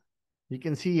hell, you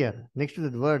can see here, next to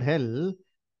the word hell,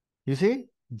 you see,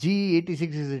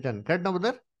 G86 is written. Correct now,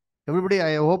 brother? Everybody,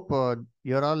 I hope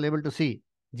you're all able to see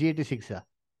G86.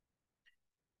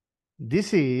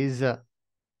 This is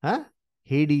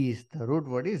Hades. The root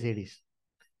word is Hades.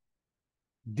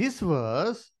 This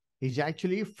verse is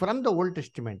actually from the Old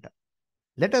Testament.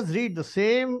 Let us read the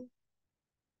same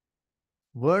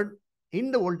word in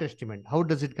the Old Testament. How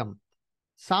does it come?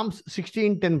 Psalms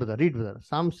 16:10, brother. Read, brother.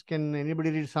 Psalms, can anybody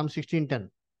read Psalm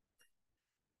 16:10?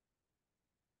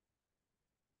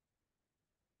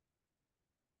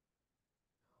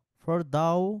 For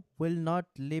thou wilt not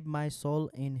leave my soul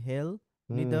in hell,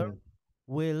 neither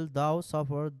wilt thou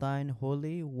suffer thine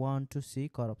holy one to see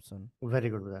corruption. Very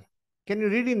good, brother. Can you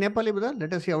read in Nepali, brother?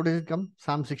 Let us see how does it come.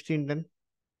 Psalm 16:10.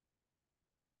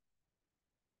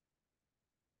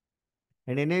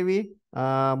 And NIV.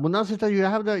 Munna sister, you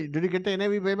have the, did you get the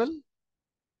NIV Bible?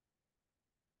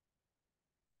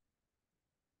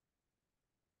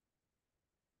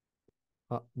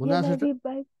 Munna sister.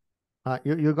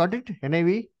 You got it?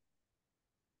 NIV?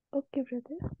 Okay,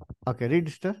 brother. Okay, read,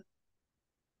 sister.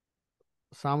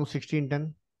 Psalm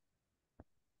 16:10.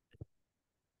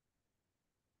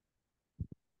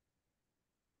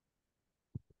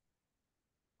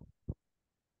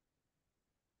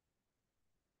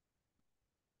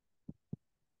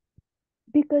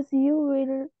 Because you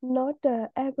will not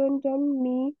abandon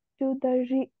me to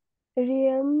the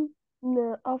realm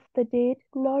of the dead,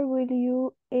 nor will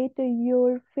you aid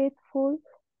your faithful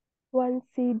one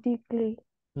see decay.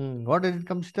 What does it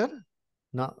come, sister?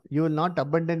 No, you will not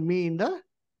abandon me in the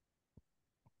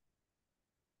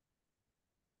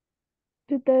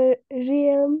to the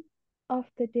realm of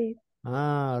the dead.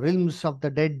 realms of the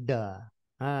dead.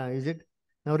 Is it?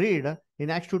 Now read in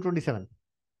Acts 2:27.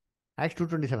 Acts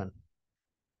 2:27.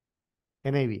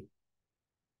 NIV.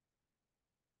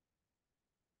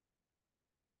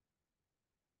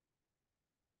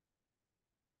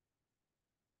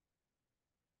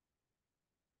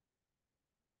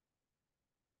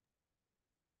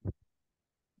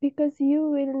 Because you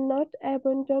will not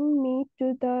abandon me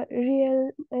to the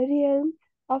realm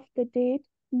of the dead,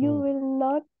 you will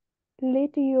not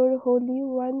let your Holy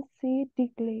One see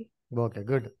decay. Okay,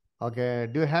 good. Okay,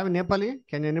 do you have Nepali?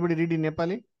 Can anybody read in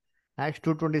Nepali? Acts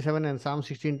 2:27 and Psalm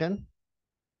 16:10.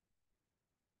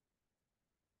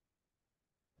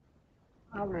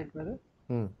 All right, brother.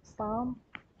 Psalm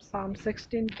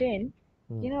 16:10.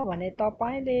 किनभने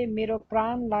तपाईँले मेरो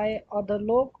प्राणलाई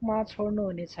अधोलोकमा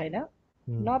छोड्नुहुने छैन,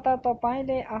 न त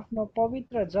तपाईँले आफ्नो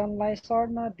पवित्र जनलाई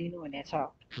सर्न दिनुहुनेछ।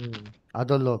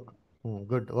 Adolok.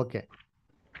 Good. Okay.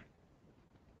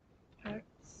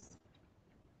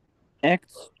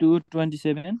 Acts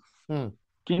 2:27.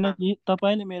 किनकि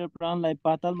तपाईँले मेरो प्राणलाई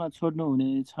पातालमा छोड्नु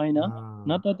हुने छैन,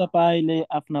 न त तपाईँले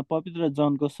आफ्ना पवित्र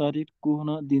जनको शरीर कुहन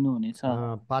दिनुहुनेछ।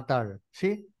 Patal.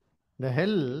 See, the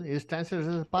hell is translated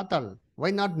as Patal.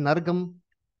 Why not Nargam?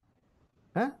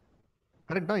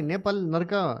 Correct. No, in Nepal,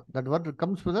 Narka, that word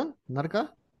comes with the Narka?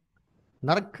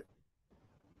 Nark.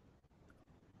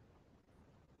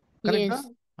 Correct. Yes.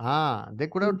 No? They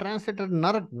could have translated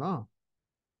Nark, no?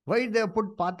 Why they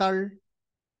put Patal?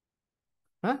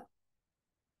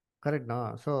 Correct,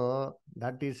 no? So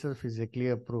that itself is a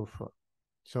clear proof.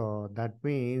 So that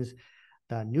means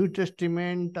the New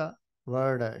Testament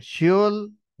word Sheol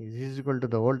is equal to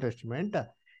the Old Testament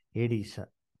Hades.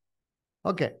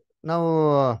 Okay,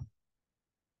 now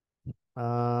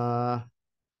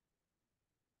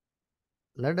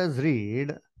let us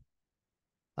read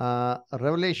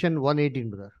Revelation 1:18,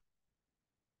 brother.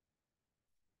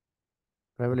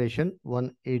 Revelation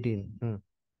 1:18.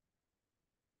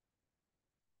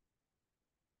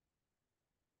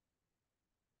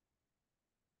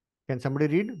 Can somebody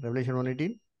read Revelation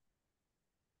 1:18?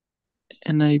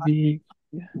 NIV.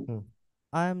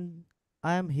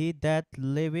 I am he that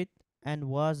liveth and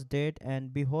was dead,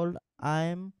 and behold, I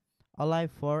am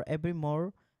alive for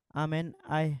evermore. Amen.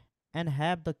 I and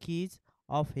have the keys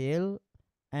of hell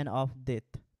and of death.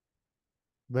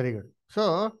 Very good.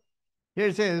 So here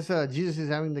it says Jesus is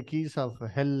having the keys of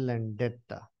hell and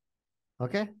death.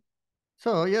 Okay.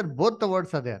 So here both the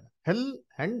words are there. Hell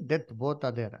and death both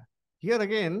are there. Here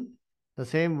again, the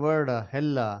same word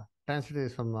hell translated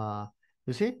is from,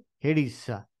 you see, Hades,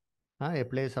 a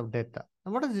place of death.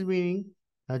 Now, what is it meaning?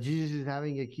 Jesus is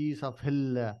having a keys of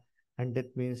hell and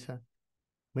death means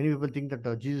many people think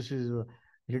that Jesus is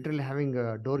literally having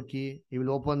a door key. He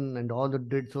will open and all the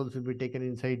dead souls will be taken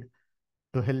inside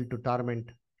to hell to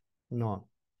torment. No.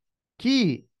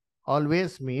 Key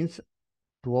always means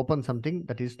to open something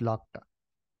that is locked.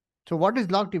 So what is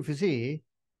locked if you see?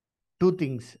 Two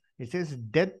things. It says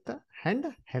death and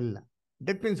hell.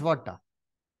 Death means what?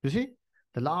 You see?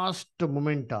 The last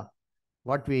moment,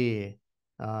 what we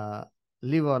uh,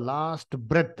 live our last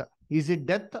breath. Is it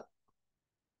death?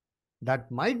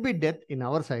 That might be death in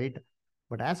our side,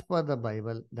 but as per the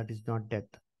Bible, that is not death.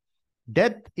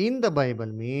 Death in the Bible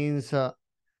means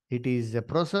it is a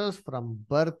process from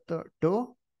birth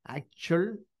to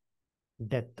actual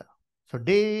death. So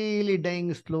daily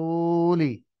dying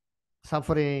slowly,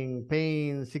 suffering,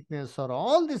 pain, sickness, or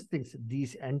all these things,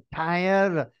 these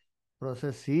entire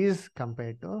process is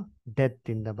compared to death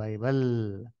in the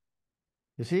Bible.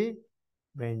 You see,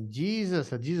 when Jesus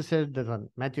said that one,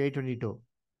 Matthew 8:22,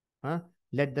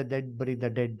 let the dead bury the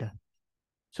dead.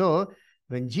 So,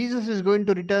 when Jesus is going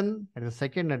to return at the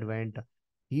second advent,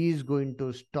 he is going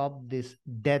to stop this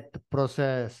death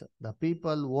process. The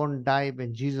people won't die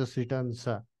when Jesus returns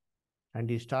and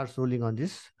he starts ruling on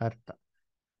this earth.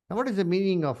 Now, what is the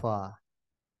meaning of hell?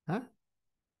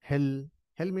 Hell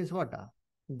means what?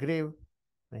 Grave.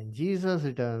 When Jesus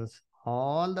returns,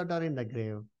 all that are in the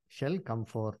grave shall come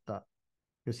forth.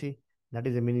 You see, that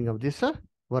is the meaning of this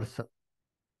verse.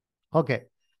 Okay.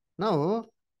 Now,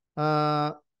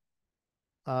 uh,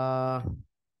 uh,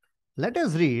 let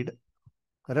us read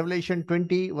Revelation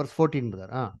 20, verse 14,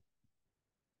 brother.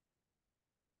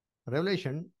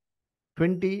 Revelation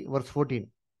 20, verse 14.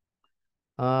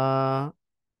 Joel,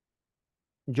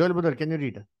 brother, can you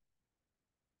read?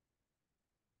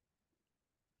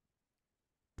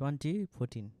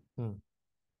 20:14.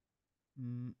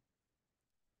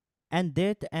 And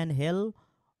death and hell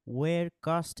were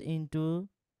cast into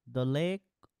the lake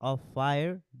of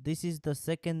fire. This is the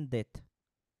second death.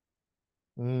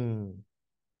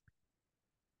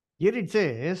 Here it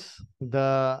says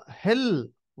the hell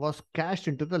was cast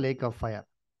into the lake of fire.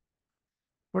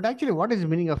 But actually, what is the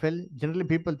meaning of hell? Generally,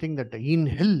 people think that in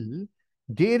hell,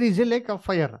 there is a lake of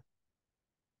fire.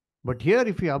 But here,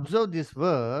 if you observe this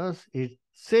verse, it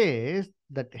says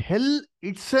that hell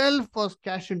itself was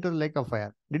cast into the lake of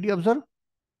fire. Did you observe?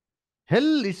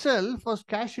 Hell itself was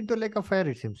cast into the lake of fire,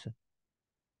 it seems.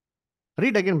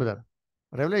 Read again, brother.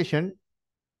 Revelation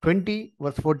 20,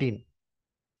 verse 14.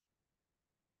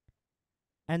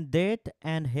 And death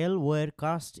and hell were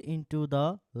cast into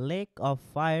the lake of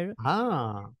fire.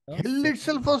 Hell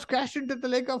itself was cast into the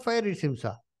lake of fire, it seems.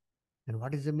 And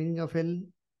what is the meaning of hell?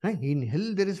 In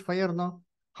hell there is fire now.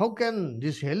 How can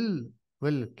this hell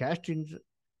will cast in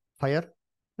fire?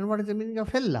 And what is the meaning of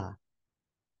hell?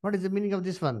 What is the meaning of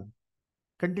this one?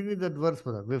 Continue that verse,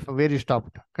 brother, where you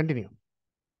stopped. Continue.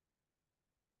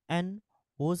 And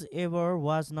whosoever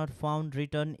was not found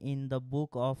written in the book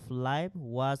of life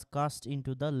was cast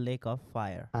into the lake of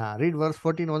fire. Read verse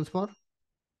 14 once more.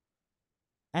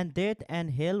 And death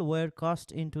and hell were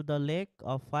cast into the lake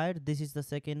of fire. This is the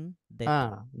second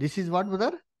death. This is what,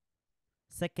 brother?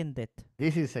 Second death.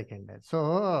 This is second death.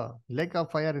 So, lake of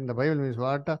fire in the Bible means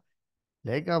what?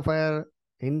 Lake of fire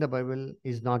in the Bible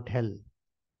is not hell.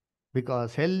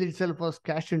 Because hell itself was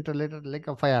cast into lake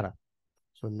of fire.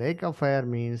 So, lake of fire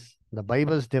means the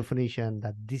Bible's definition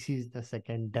that this is the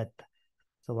second death.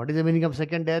 So, what is the meaning of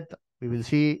second death? We will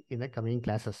see in the coming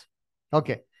classes.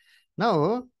 Okay.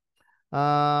 Now,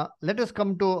 let us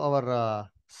come to our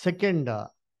second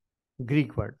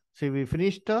Greek word. See, we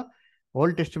finished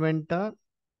Old Testament,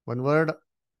 one word,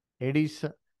 Hades,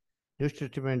 New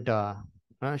Testament,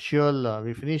 Sheol,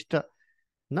 we finished.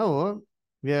 Now,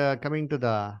 we are coming to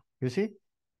the, you see,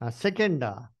 second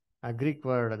Greek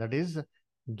word, that is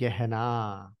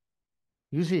Gehenna.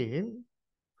 You see,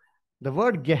 the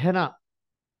word Gehenna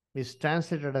is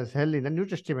translated as hell in the New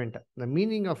Testament. The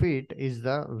meaning of it is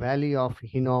the valley of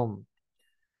Hinnom.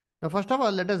 Now, first of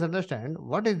all, let us understand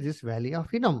what is this valley of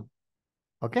Hinnom.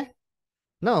 Okay.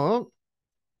 Now,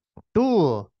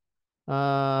 to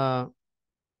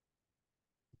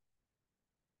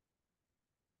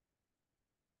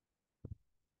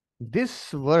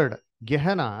This word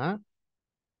Gehenna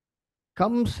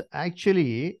comes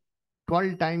actually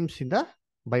 12 times in the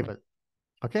Bible.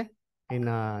 Okay, in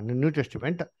the New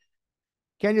Testament.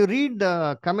 Can you read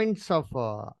the comments of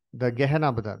the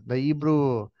Gehenna, brother? The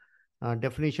Hebrew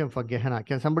definition for Gehenna.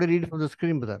 Can somebody read from the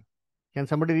screen, brother? Can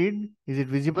somebody read? Is it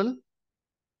visible?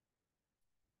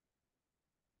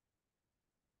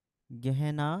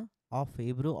 Gehenna of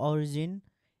Hebrew origin,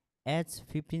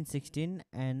 H1516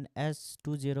 and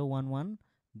S2011,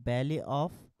 Valley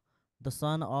of the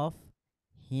son of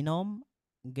Hinnom,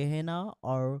 Gehenna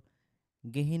or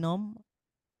Gehinnom,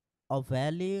 a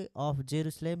valley of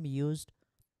Jerusalem used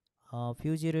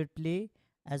figuratively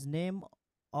as name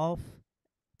of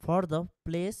for the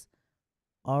place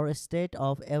or state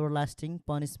of everlasting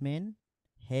punishment,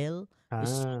 hell,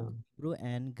 is Ah, Hebrew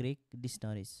and Greek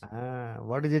dictionaries.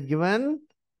 what is it given?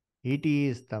 It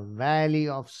is the valley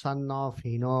of son of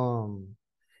Hinnom,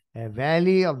 a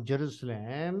valley of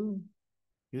Jerusalem.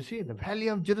 You see, the valley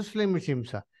of Jerusalem, it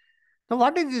seems. Now,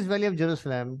 what is this valley of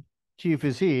Jerusalem? See, if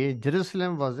you see,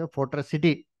 Jerusalem was a fortress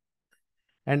city,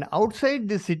 and outside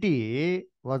the city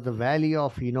was the valley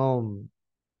of Hinnom.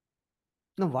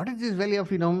 Now, what is this valley of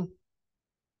Hinnom?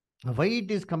 Why it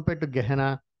is compared to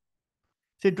Gehenna?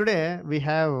 See, today we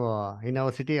have in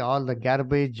our city all the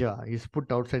garbage is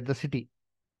put outside the city.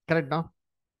 Correct, no?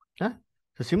 Huh?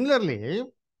 So, similarly,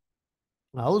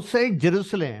 outside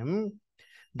Jerusalem,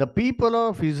 the people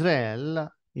of Israel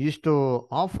used to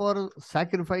offer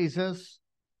sacrifices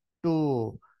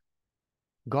to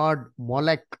God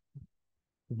Molech,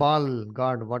 Baal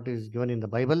God, what is given in the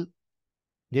Bible.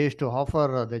 They used to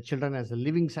offer the children as a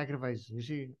living sacrifice. You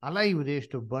see, alive, they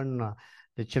used to burn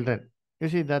the children. You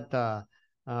see, that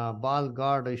Baal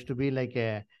God used to be like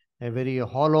a very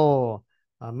hollow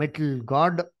metal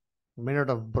god made out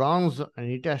of bronze, and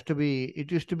it used to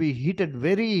be heated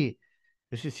very,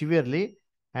 you see, severely.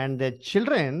 And the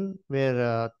children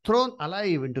were thrown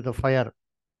alive into the fire.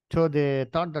 So they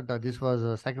thought that this was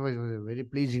a sacrifice was very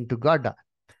pleasing to God.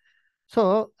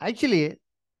 So actually,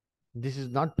 this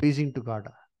is not pleasing to God.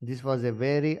 This was a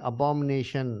very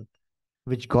abomination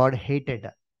which God hated.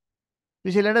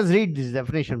 You see, let us read this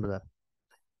definition, brother,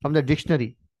 from the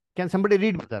dictionary. Can somebody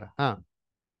read, brother? Huh?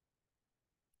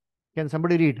 Can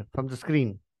somebody read from the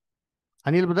screen?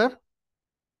 Anil, brother?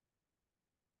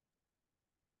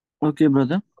 Okay,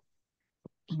 brother.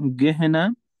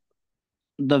 Gehenna,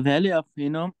 the valley of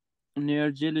Hinnom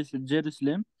near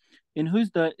Jerusalem, in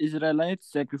which the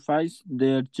Israelites sacrificed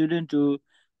their children to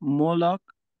Moloch,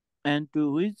 and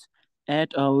to which,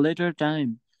 at a later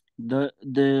time,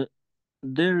 the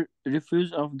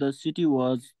refuse of the city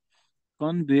was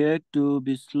conveyed to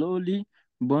be slowly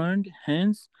burned,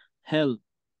 hence hell.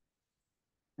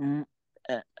 Mm,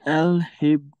 El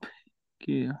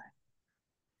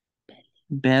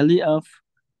Valley of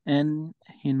and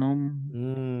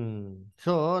Hinnom.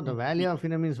 So the valley of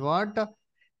Hinnom is what?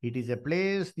 It is a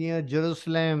place near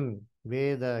Jerusalem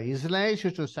where the Israelites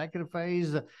used to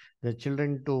sacrifice the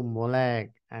children to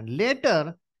Molech. And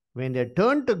later, when they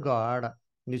turned to God,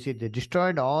 you see, they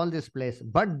destroyed all this place.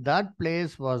 But that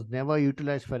place was never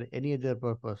utilized for any other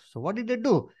purpose. So what did they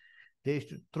do? They used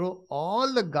to throw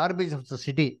all the garbage of the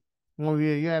city. No,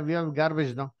 we have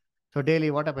garbage now. So daily,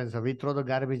 what happens? We throw the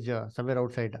garbage somewhere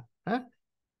outside. Huh?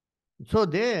 So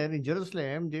there in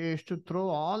Jerusalem, they used to throw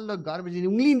all the garbage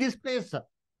only in this place.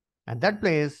 And that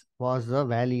place was the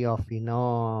valley of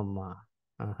Hinnom.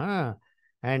 Uh-huh.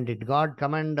 And did God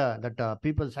command that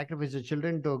people sacrifice the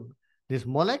children to this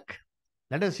Molech?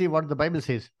 Let us see what the Bible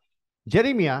says.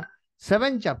 Jeremiah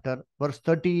 7 chapter verse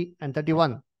 30 and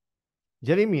 31.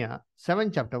 Jeremiah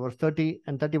 7 chapter verse 30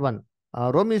 and 31.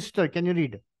 Romy sister, can you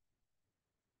read?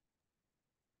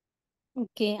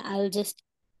 Okay, I'll just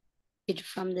read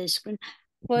from the screen.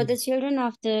 For the children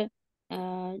of the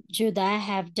Judah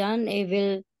have done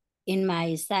evil in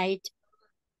my sight,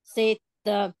 said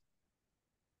the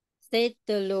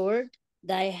Lord.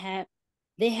 They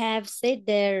have set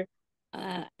their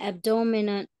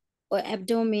abdominant or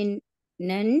abdominants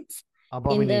in the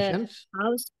Abominations.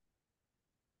 house.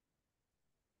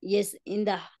 Yes, in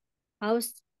the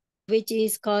house which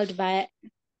is called by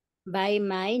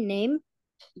my name.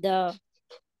 The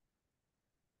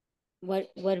what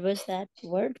was that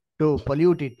word? To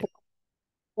pollute it.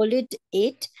 Pollute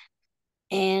it,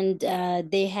 and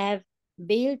they have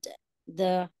built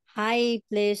the high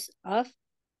place of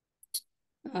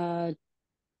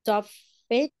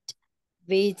Tophet,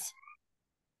 which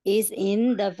is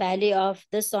in the valley of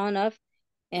the son of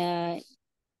uh,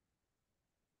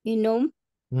 Hinnom,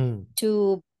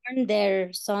 to burn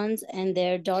their sons and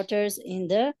their daughters in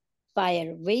the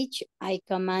fire, which I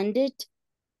commanded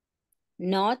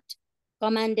not,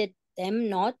 commanded them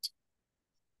not,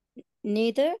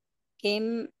 neither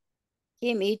came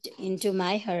it into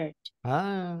my heart.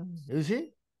 You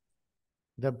see,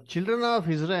 the children of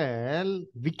Israel,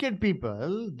 wicked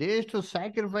people, they used to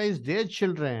sacrifice their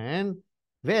children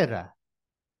where?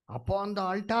 Upon the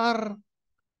altar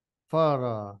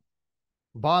for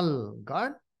Baal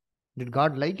God. Did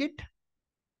God like it?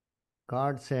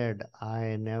 God said,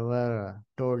 I never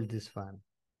told this one.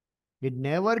 It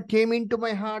never came into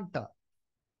my heart.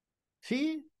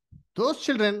 See, those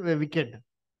children were wicked.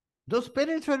 Those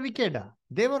parents were wicked.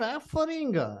 They were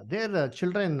offering their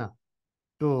children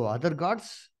to other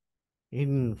gods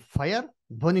in fire,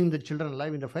 burning the children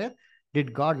alive in the fire.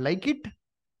 Did God like it?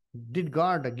 Did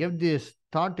God give this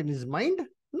thought in his mind?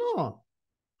 No.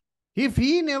 If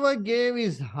he never gave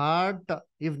his heart,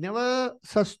 if never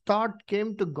such thought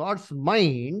came to God's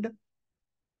mind,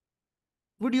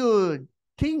 would you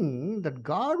think that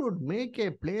God would make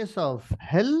a place of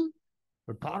hell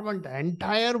to torment the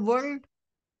entire world?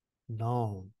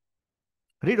 No.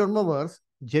 Read one more verse,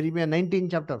 Jeremiah 19,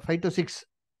 chapter 5 to 6.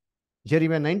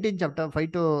 Jeremiah 19, chapter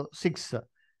 5 to 6.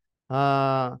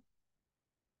 Anil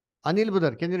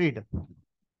Budar, can you read?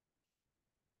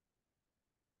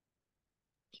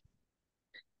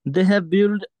 They have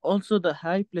built also the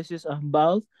high places of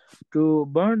Baal to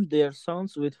burn their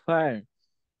sons with fire.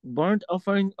 Burnt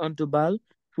offering unto Baal,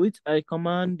 which I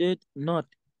commanded not,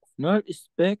 nor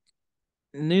spake,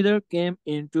 neither came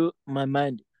into my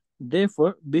mind.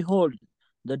 Therefore, behold,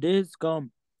 the days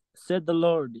come, said the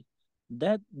Lord,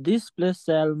 that this place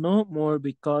shall no more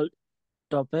be called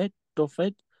Tophet,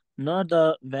 nor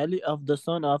the valley of the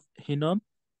son of Hinnom,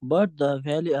 but the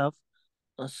valley of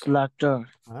slaughter.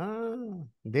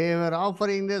 They were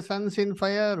offering their sons in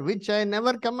fire, which I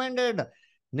never commanded.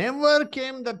 Never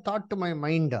came the thought to my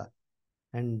mind.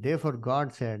 And therefore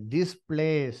God said, this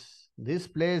place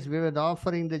we were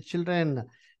offering the children,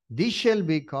 this shall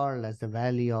be called as the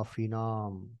valley of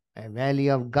Hinnom, a valley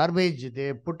of garbage.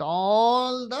 They put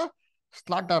all the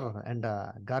slaughter and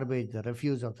garbage, the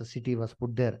refuse of the city was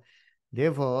put there.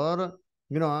 Therefore,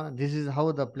 this is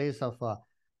how the place of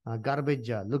garbage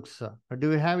looks. Do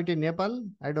we have it in Nepal?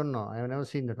 I don't know. I have never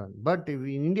seen that one. But in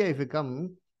India, if you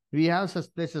come, we have such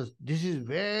places. This is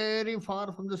very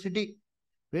far from the city,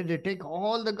 where they take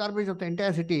all the garbage of the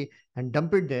entire city and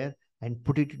dump it there and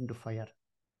put it into fire.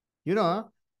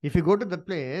 If you go to that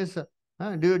place,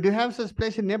 do you have such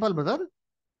place in Nepal, brother?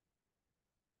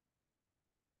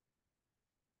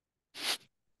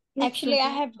 Yes, Actually,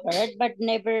 I brother. have heard, but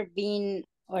never been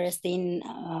or seen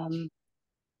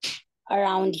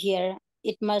around here.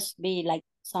 It must be like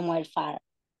somewhere far.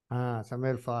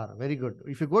 Somewhere far. Very good.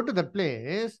 If you go to that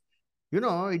place, it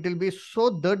will be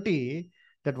so dirty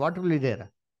that what will be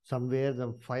there? Somewhere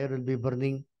the fire will be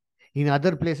burning. In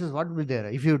other places, what will be there?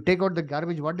 If you take out the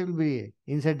garbage, what will be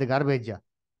inside the garbage?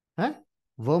 Huh?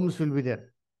 Worms will be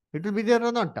there. It will be there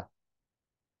or not?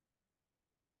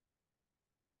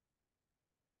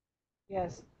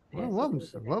 Yes, Oh, yes, it will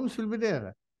worms. be there. Worms will be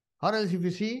there. Or else if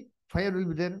you see, fire will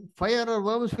be there. Fire or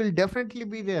worms will definitely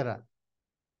be there.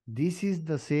 This is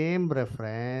the same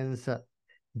reference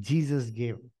Jesus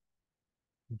gave.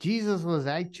 Jesus was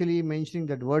actually mentioning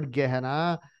that word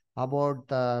Gehenna about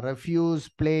the refuse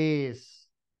place,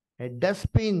 a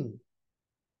dustbin.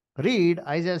 Read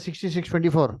Isaiah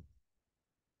 66:24.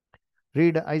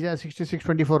 Read Isaiah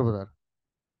 66:24, brother.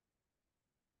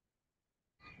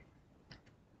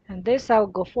 And they shall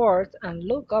go forth and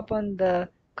look upon the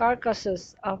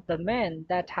carcasses of the men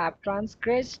that have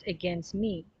transgressed against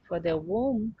me, for their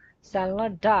womb shall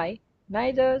not die,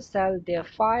 neither shall their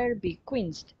fire be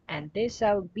quenched, and they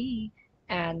shall be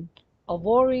an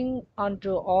abhorring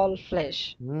unto all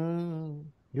flesh.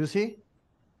 You see,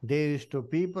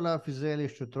 people of Israel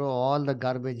used to throw all the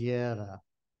garbage here.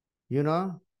 You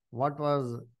know what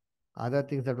was other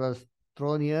things that was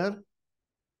thrown here?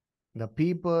 The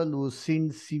people who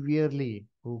sinned severely,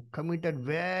 who committed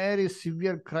very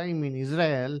severe crime in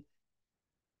Israel,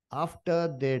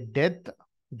 after their death,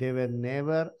 they were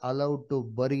never allowed to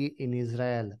bury in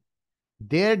Israel.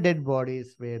 Their dead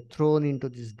bodies were thrown into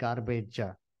this garbage.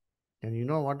 And you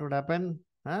know what would happen?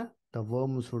 The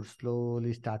worms would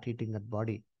slowly start eating that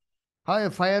body. How a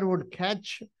fire would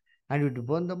catch and it would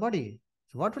burn the body.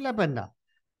 So what will happen now?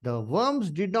 The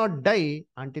worms did not die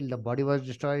until the body was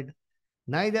destroyed.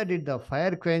 Neither did the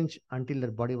fire quench until the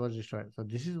body was destroyed. So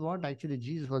this is what actually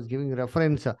Jesus was giving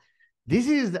reference. This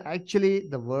is actually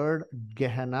the word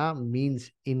Gehenna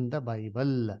means in the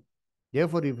Bible.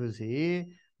 Therefore, if you see,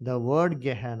 the word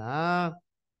Gehenna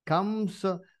comes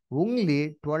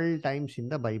only 12 times in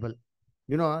the Bible.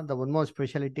 The one more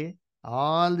speciality,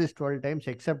 All these 12 times,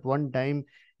 except one time,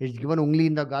 it's given only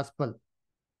in the gospel.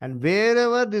 And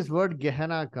wherever this word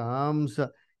Gehenna comes,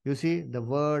 you see the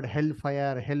word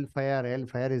hellfire, hellfire,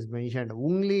 hellfire is mentioned.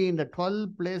 Only in the 12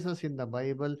 places in the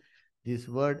Bible, this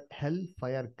word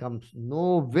hellfire comes.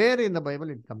 Nowhere in the Bible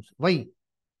it comes. Why?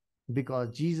 Because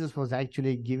Jesus was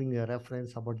actually giving a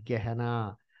reference about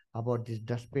Gehenna, about this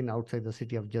dustbin outside the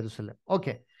city of Jerusalem.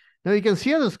 Okay. Now you can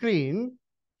see on the screen,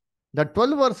 the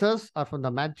 12 verses are from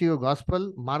the Matthew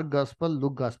Gospel, Mark Gospel,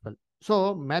 Luke Gospel.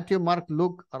 So Matthew, Mark,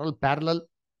 Luke are all parallel.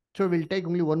 So we'll take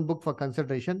only one book for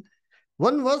consideration.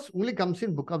 One verse only comes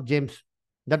in book of James.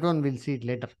 That one we'll see it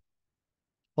later.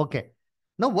 Okay.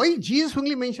 Now why Jesus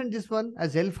only mentioned this one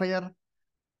as hellfire?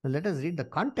 Now let us read the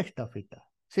context of it.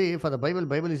 See, for the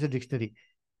Bible is a dictionary.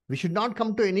 We should not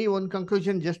come to any one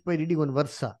conclusion just by reading one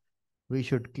verse. We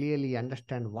should clearly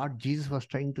understand what Jesus was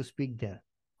trying to speak there.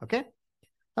 Okay.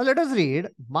 Now let us read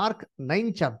Mark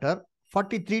 9 chapter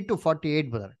 43 to 48,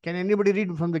 brother. Can anybody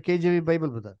read from the KJV Bible,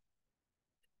 brother?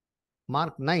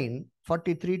 Mark 9,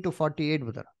 43 to 48,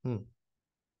 brother.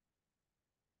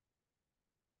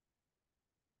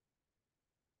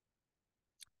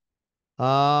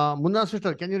 Munna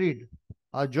sister, can you read?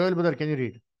 Joel, brother, can you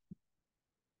read?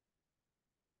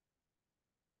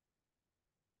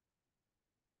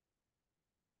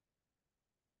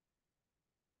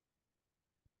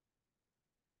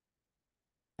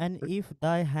 And if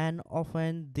thy hand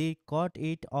offend thee, cut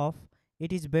it off.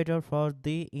 It is better for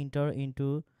thee enter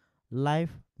into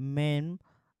life maimed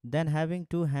than having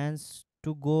two hands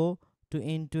to go to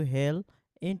into hell,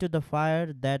 into the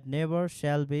fire that never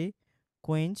shall be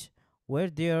quenched, where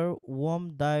their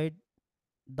worm died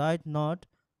not,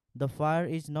 the fire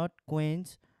is not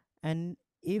quenched. And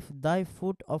if thy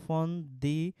foot upon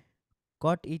thee,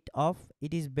 cut it off.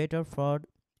 It is better for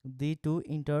thee to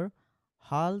enter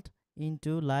halt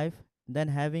into life than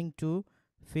having two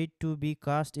feet to be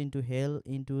cast into hell,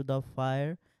 into the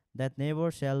fire that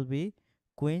never shall be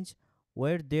quenched,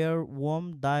 where their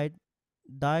worm died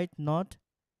not,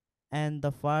 and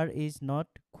the fire is not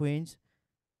quenched.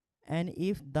 And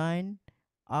if thine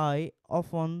eye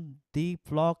upon thee,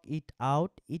 pluck it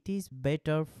out. It is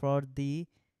better for thee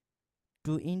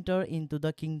to enter into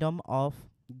the kingdom of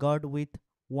God with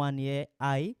one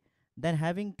eye than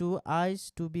having two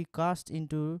eyes to be cast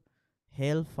into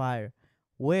hell fire,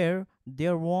 where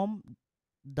their worm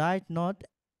died not,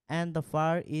 and the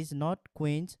fire is not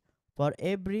quenched. For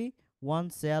every one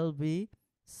shall be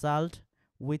salt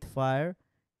with fire,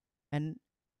 and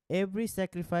every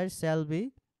sacrifice shall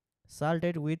be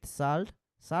salted with salt.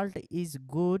 Salt is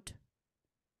good.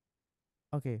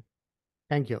 Okay.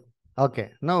 Thank you.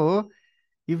 Okay. Now,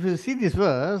 if you see this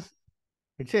verse,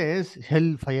 it says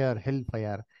hellfire,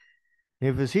 hellfire.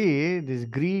 If you see this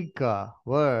Greek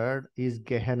word is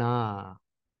Gehenna.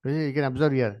 You can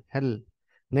observe here, hell.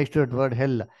 Next to that word,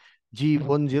 hell.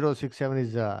 G1067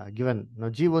 is given. Now,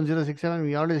 G1067,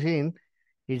 we already seen,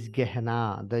 it's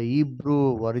Gehenna. The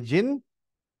Hebrew origin,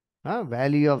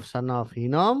 valley of son of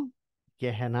Hinnom,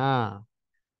 Gehenna.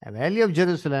 A valley of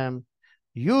Jerusalem,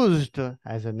 used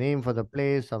as a name for the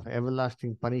place of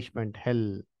everlasting punishment,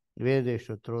 hell, where they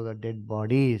should throw the dead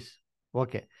bodies.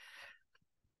 Okay.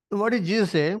 What did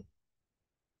Jesus say?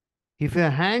 If your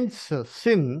hands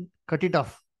sin, cut it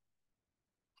off.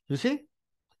 You see?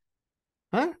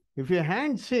 Huh? If your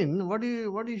hand sin, what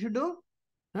you should do?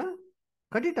 Huh?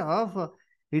 Cut it off.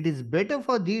 It is better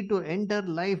for thee to enter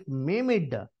life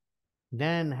maimed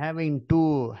than having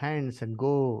two hands and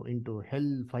go into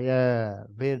hell fire,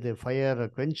 where the fire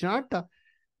quench not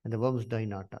and the worms die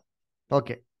not.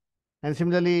 Okay. And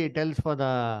similarly, it tells for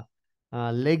the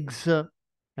legs,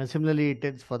 and similarly, it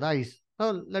tells for the eyes.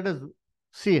 Now, let us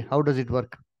see how does it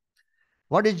work.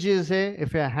 What did Jesus say?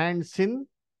 If your hand sin,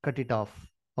 cut it off.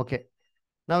 Okay.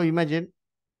 Now imagine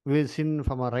we will sin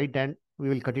from our right hand, we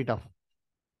will cut it off.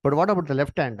 But what about the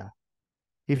left hand?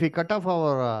 If we cut off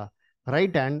our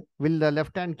right hand, will the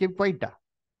left hand keep quiet?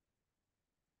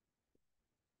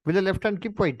 Will the left hand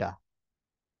keep quiet?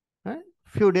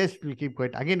 Few days will keep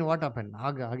quiet. Again, what happened?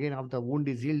 Again, after the wound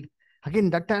is healed, again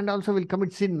that hand also will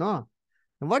commit sin, no?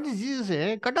 And what does Jesus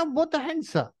say? Cut off both the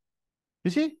hands.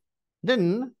 You see?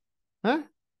 Then,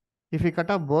 if we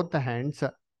cut off both the hands,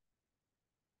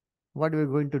 what are we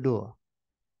going to do?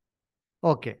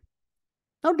 Okay.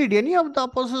 Now, did any of the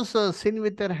apostles sin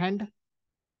with their hand?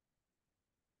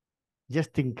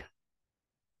 Just think.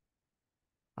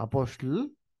 Apostle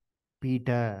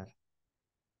Peter.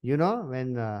 You know,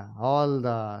 when all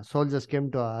the soldiers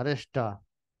came to arrest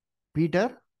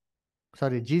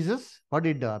Jesus, what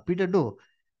did Peter do?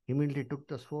 Immediately took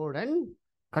the sword and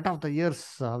cut off the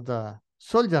ears of the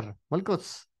soldier,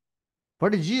 Malchus.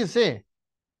 What did Jesus say?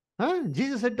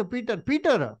 Jesus said to Peter,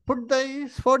 Peter, put thy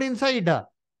sword inside.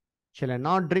 Shall I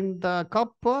not drink the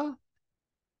cup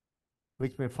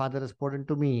which my Father has poured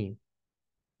into me?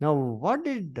 Now, what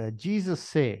did Jesus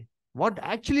say? What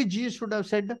actually Jesus should have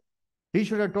said? He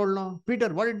should have told, no,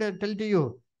 Peter, what did I tell to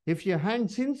you? If your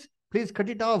hand sins, please cut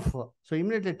it off. So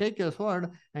immediately take your sword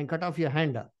and cut off your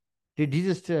hand. Did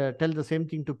Jesus tell the same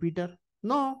thing to Peter?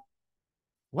 No.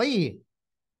 Why?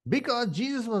 Because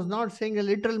Jesus was not saying a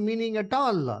literal meaning at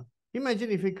all. Imagine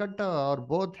if we cut our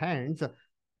both hands,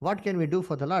 what can we do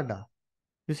for the Lord?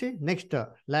 You see, next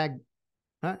leg.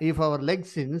 If our leg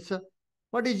sins,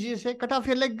 what did Jesus say? Cut off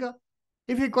your leg.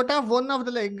 If we cut off one of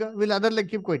the leg, will other leg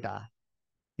keep quiet?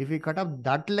 If we cut off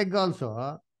that leg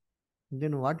also,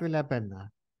 then what will happen?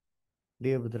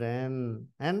 Dear brethren,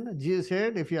 and Jesus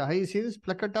said, if your eye sins,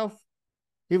 pluck it off.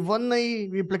 If one eye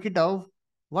we pluck it off,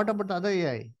 what about the other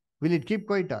eye? Will it keep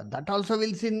quiet? That also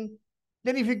will sin.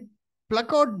 Then if we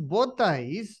pluck out both the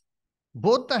eyes,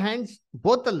 both the hands,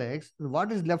 both the legs,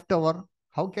 what is left over?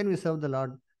 How can we serve the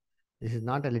Lord? This is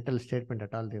not a little statement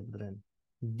at all, dear brethren.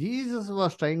 Jesus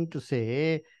was trying to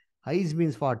say, eyes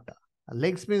means what?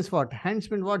 Legs means what?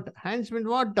 Hands means what? Hands means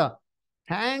what?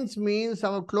 Hands means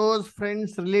our close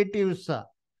friends, relatives.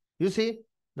 You see,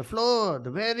 the flow, the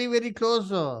very, very close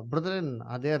brethren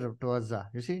are there to us.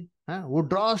 You see, who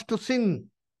draws to sin.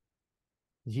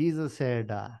 Jesus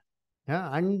said,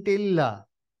 until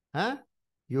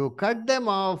you cut them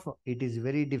off, it is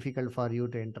very difficult for you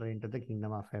to enter into the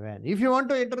kingdom of heaven. If you want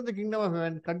to enter the kingdom of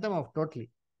heaven, cut them off totally.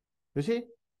 You see,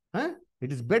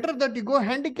 it is better that you go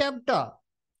handicapped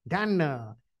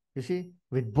than, you see,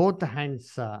 with both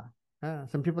hands.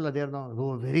 Some people are there now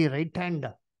who are very right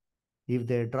hand. If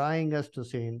they're drawing us to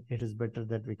sin, it is better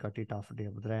that we cut it off, dear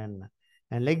brethren.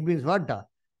 And leg means what?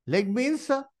 Leg means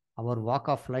our walk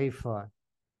of life.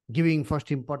 Giving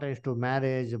first importance to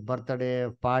marriage, birthday,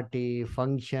 party,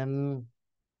 function,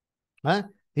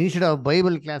 instead of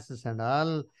Bible classes and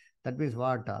all. That means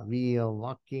what? We are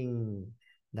walking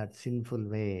that sinful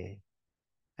way.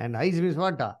 And eyes means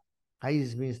what?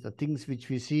 Eyes means the things which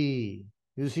we see.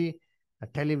 You see, the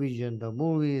television, the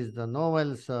movies, the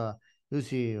novels. You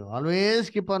see, always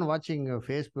keep on watching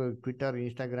Facebook, Twitter,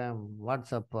 Instagram,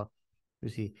 WhatsApp. You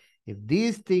see, if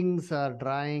these things are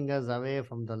drawing us away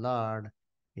from the Lord,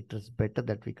 it is better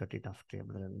that we cut it off, dear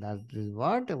brethren. That is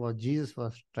what Jesus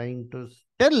was trying to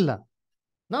tell.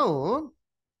 Now,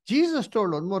 Jesus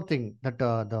told one more thing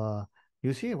that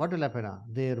you see what will happen?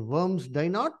 Their worms die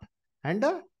not, and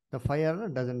the fire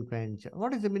doesn't quench.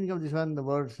 What is the meaning of this one? The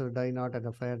words die not, and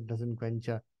the fire doesn't quench.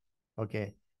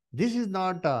 Okay, this is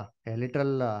not a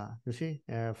literal, you see,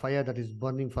 fire that is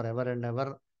burning forever and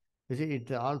ever. You see,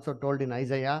 it also told in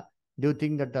Isaiah. Do you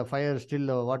think that the fire is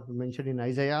still what mentioned in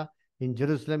Isaiah in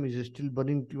Jerusalem is still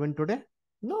burning even today?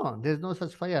 No, there's no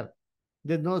such fire.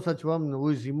 There's no such one who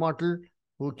is immortal,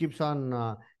 who keeps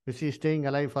on, you see, staying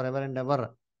alive forever and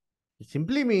ever. It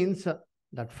simply means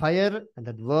that fire and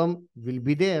that worm will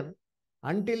be there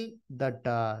until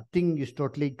that thing is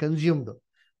totally consumed.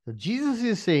 So Jesus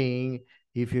is saying,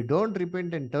 if you don't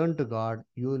repent and turn to God,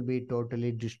 you will be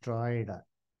totally destroyed.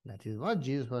 That is what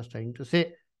Jesus was trying to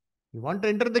say. You want to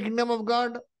enter the kingdom of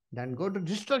God, then go to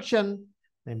destruction,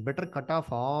 then better cut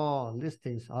off all these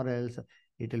things, or else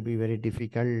it will be very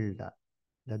difficult.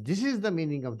 That this is the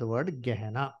meaning of the word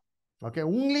Gehenna. Okay,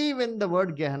 only when the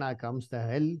word Gehenna comes, the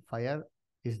hell fire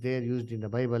is there used in the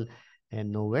Bible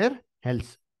and nowhere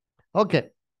else. Okay.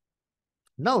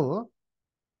 Now,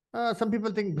 some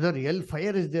people think, brother, hell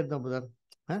fire is there now, brother.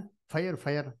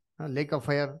 Fire, lake of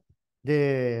fire.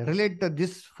 They relate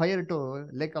this fire to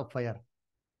lake of fire.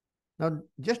 Now,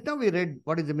 just now we read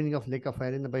what is the meaning of lake of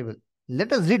fire in the Bible.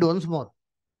 Let us read once more.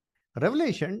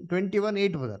 Revelation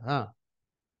 21:8, brother.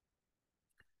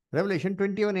 Revelation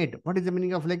 21:8. What is the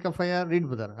meaning of lake of fire? Read,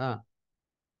 brother.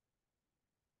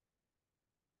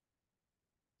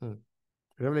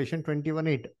 Revelation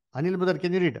 21:8. Anil, brother,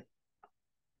 can you read?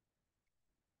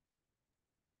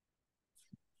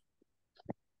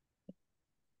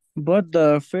 But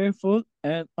the fearful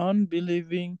and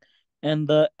unbelieving and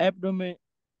the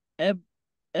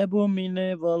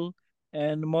abominable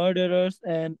and murderers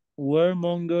and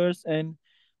warmongers and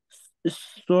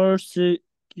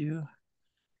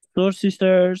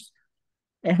sorcerers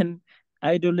and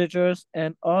idolaters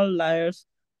and all liars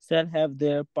shall have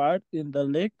their part in the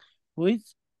lake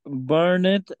which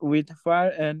burneth with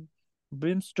fire and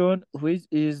brimstone, which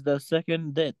is the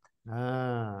second death.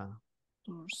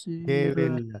 They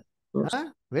will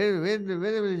where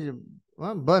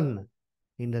will burn?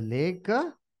 In the lake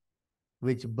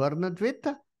which burneth with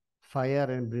fire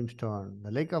and brimstone.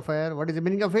 The lake of fire, what is the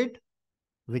meaning of it?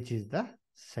 which is the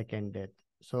second death.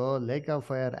 So lake of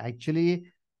fire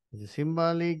actually is a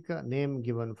symbolic name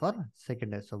given for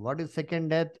second death. So what is second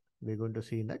death? We're going to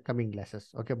see in the coming classes.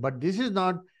 Okay, but this is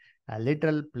not a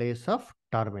literal place of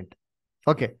torment.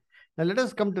 Okay, now let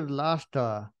us come to the last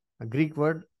Greek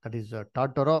word, that is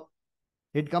tartaro.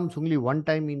 It comes only one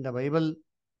time in the Bible,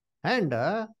 and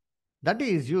that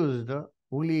is used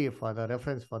only for the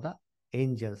reference for the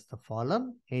angels, the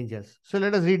fallen angels. So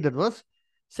let us read that verse.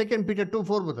 2 Peter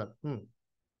 2:4, brother.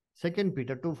 2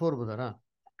 Peter 2:4, brother. Huh?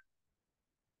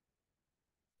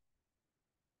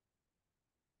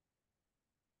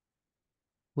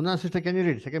 Una sister, can you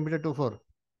read 2 Peter 2:4?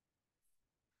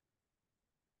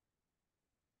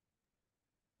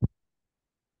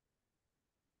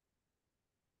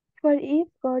 For if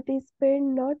God spared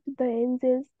not the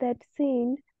angels that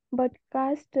sinned, but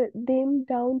cast them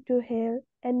down to hell,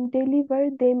 and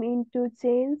delivered them into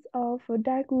chains of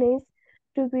darkness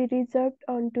to be reserved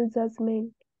unto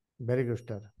judgment. Very good,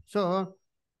 sir. So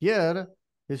here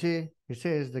you see it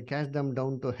says they cast them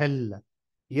down to hell.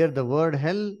 Here the word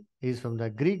hell is from the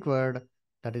Greek word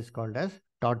that is called as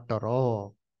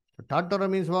Tartaro. So Tartaro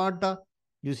means what?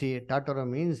 You see, Tartaro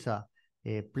means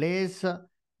a place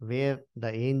where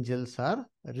the angels are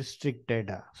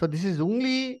restricted. So this is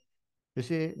only, you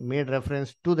see, made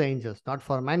reference to the angels, not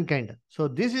for mankind. So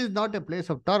this is not a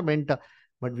place of torment,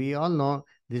 but we all know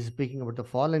this is speaking about the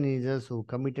fallen angels who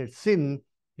committed sin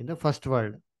in the first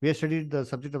world. We have studied the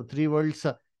subject of three worlds,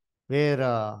 where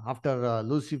after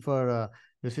Lucifer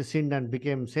you see sinned and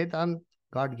became Satan,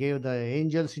 God gave the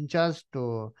angels in charge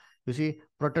to, you see,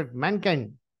 protect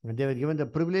mankind. And they were given the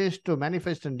privilege to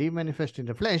manifest and demanifest in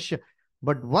the flesh.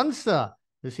 But once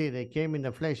you see they came in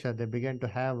the flesh, they began to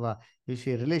have you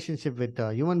see relationship with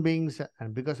human beings,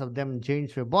 and because of them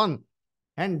giants were born.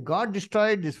 And God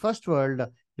destroyed this first world,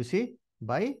 you see,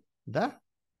 by the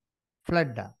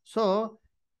flood. So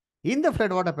in the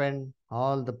flood, what happened?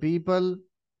 All the people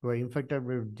who were infected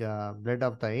with blood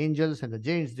of the angels and the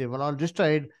giants, they were all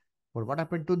destroyed. But what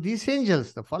happened to these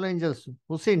angels, the fallen angels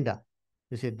who sinned?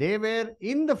 You see, they were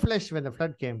in the flesh when the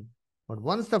flood came. But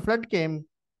once the flood came,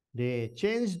 they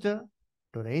changed to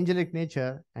the angelic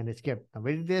nature and escaped. Now,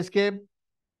 where did they escape?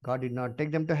 God did not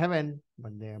take them to heaven,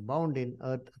 but they are bound in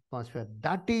earth atmosphere.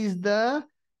 That is the,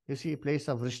 you see, place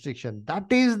of restriction.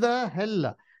 That is the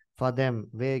hell for them,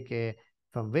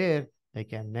 from where they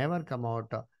can never come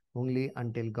out only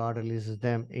until God releases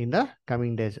them in the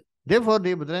coming days. Therefore,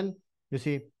 dear brethren, you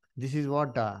see, this is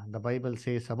what the Bible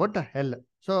says about hell.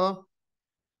 So,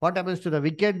 what happens to the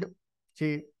wicked?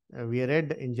 See, we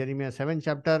read in Jeremiah 7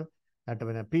 chapter that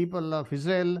when the people of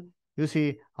Israel, you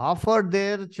see, offered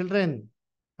their children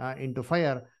into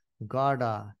fire, God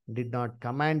did not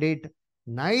command it,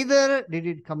 neither did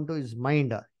it come to his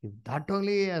mind. If that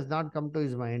only has not come to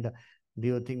his mind, do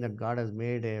you think that God has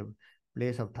made a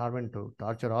place of torment to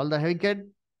torture all the wicked?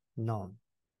 No.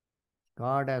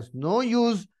 God has no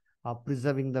use of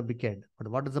preserving the wicked. But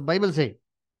what does the Bible say?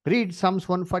 Read Psalms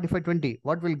 145:20.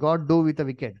 What will God do with the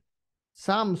wicked?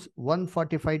 Psalms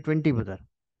 145:20, brother.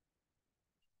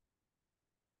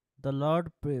 The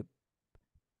Lord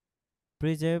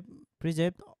preserve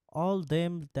all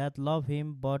them that love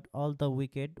him, but all the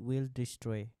wicked will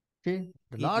destroy. See,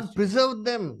 the He Lord destroys. preserved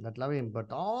them that love him,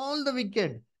 but all the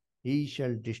wicked he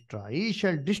shall destroy. He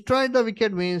shall destroy the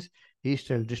wicked means he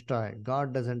shall destroy.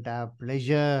 God doesn't have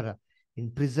pleasure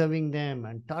in preserving them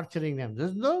and torturing them.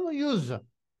 There's no use.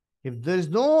 If there is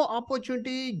no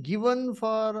opportunity given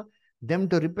for them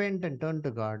to repent and turn to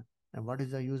God, then what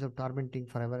is the use of tormenting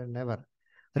forever and ever?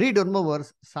 Read one more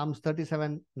verse, Psalms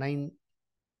 37, 9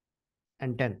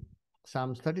 and 10.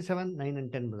 Psalms 37, 9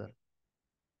 and 10, brother.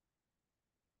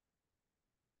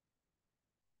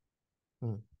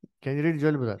 Can you read,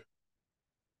 Joel, brother?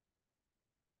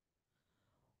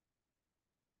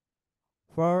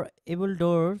 For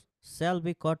evildoers shall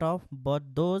be cut off,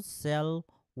 but those shall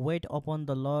wait upon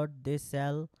the Lord, they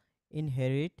shall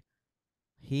inherit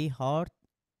ye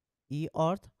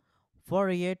earth. For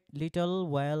yet little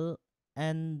while,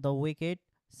 and the wicked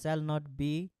shall not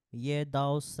be, yea,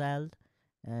 thou shalt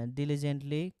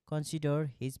diligently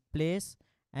consider his place,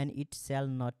 and it shall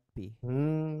not be.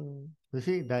 You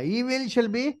see, the evil shall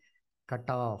be cut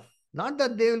off. Not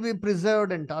that they will be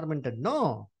preserved and tormented.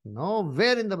 No,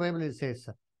 nowhere in the Bible it says.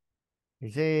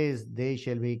 It says, they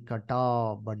shall be cut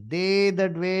off, but they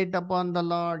that wait upon the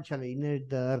Lord shall inherit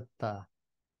the earth.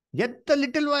 Yet a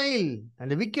little while,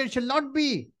 and the wicked shall not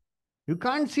be. You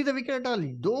can't see the wicked at all.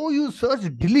 Though you search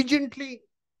diligently,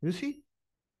 you see,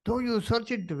 though you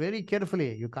search it very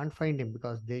carefully, you can't find him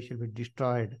because they shall be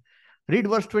destroyed. Read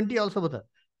verse 20 also, brother.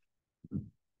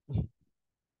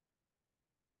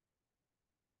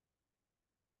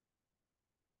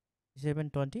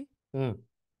 27:20. Hmm.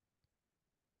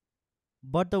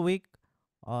 But the weak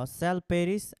shall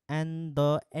perish, and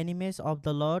the enemies of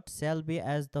the Lord shall be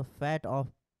as the fat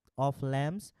of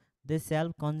lambs. They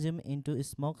shall consume into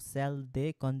smoke, shall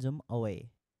they consume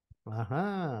away.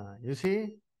 Aha. You see,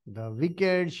 the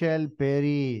wicked shall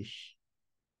perish.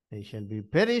 They shall be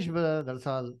perished, brother. That's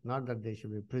all. Not that they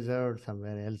should be preserved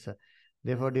somewhere else.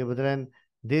 Therefore, dear brethren,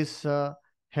 this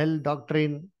hell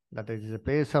doctrine, that it is a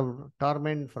place of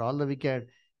torment for all the wicked,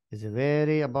 is a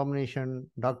very abomination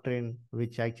doctrine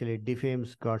which actually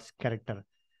defames God's character.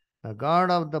 The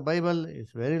God of the Bible is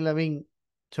very loving.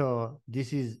 So,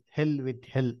 this is hell with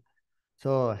hell.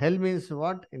 So, hell means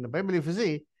what? In the Bible, if you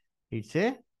see, it's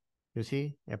a, you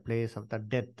see, a place of the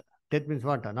death. Death means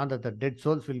what? Not that the dead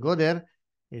souls will go there.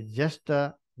 It's just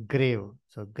a grave.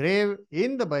 So grave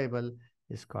in the Bible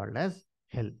is called as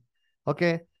hell.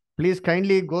 Okay. Please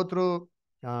kindly go through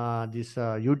this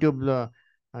YouTube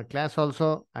class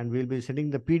also, and we'll be sending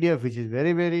the PDF, which is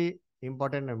very, very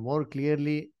important and more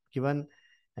clearly given.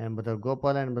 And Brother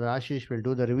Gopal and Brother Ashish will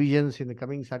do the revisions in the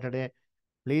coming Saturday.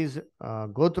 Please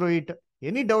go through it.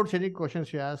 Any doubts, any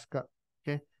questions you ask,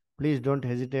 okay, please don't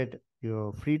hesitate.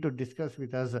 You're free to discuss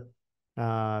with us.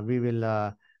 We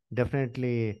will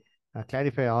definitely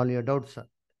clarify all your doubts.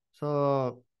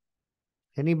 So,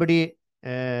 anybody,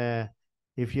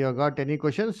 if you have got any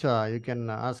questions, you can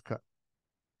ask.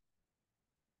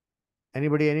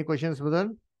 Anybody, any questions, brother?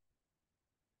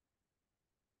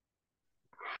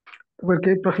 तपाईँ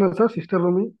केही प्रश्न छ sister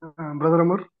रोमी brother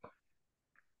अमर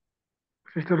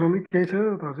sister रोमी केही छ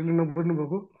हजुरले नबुझ्नु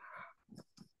भएको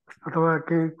अथवा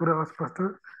केही कुरा अस्पष्ट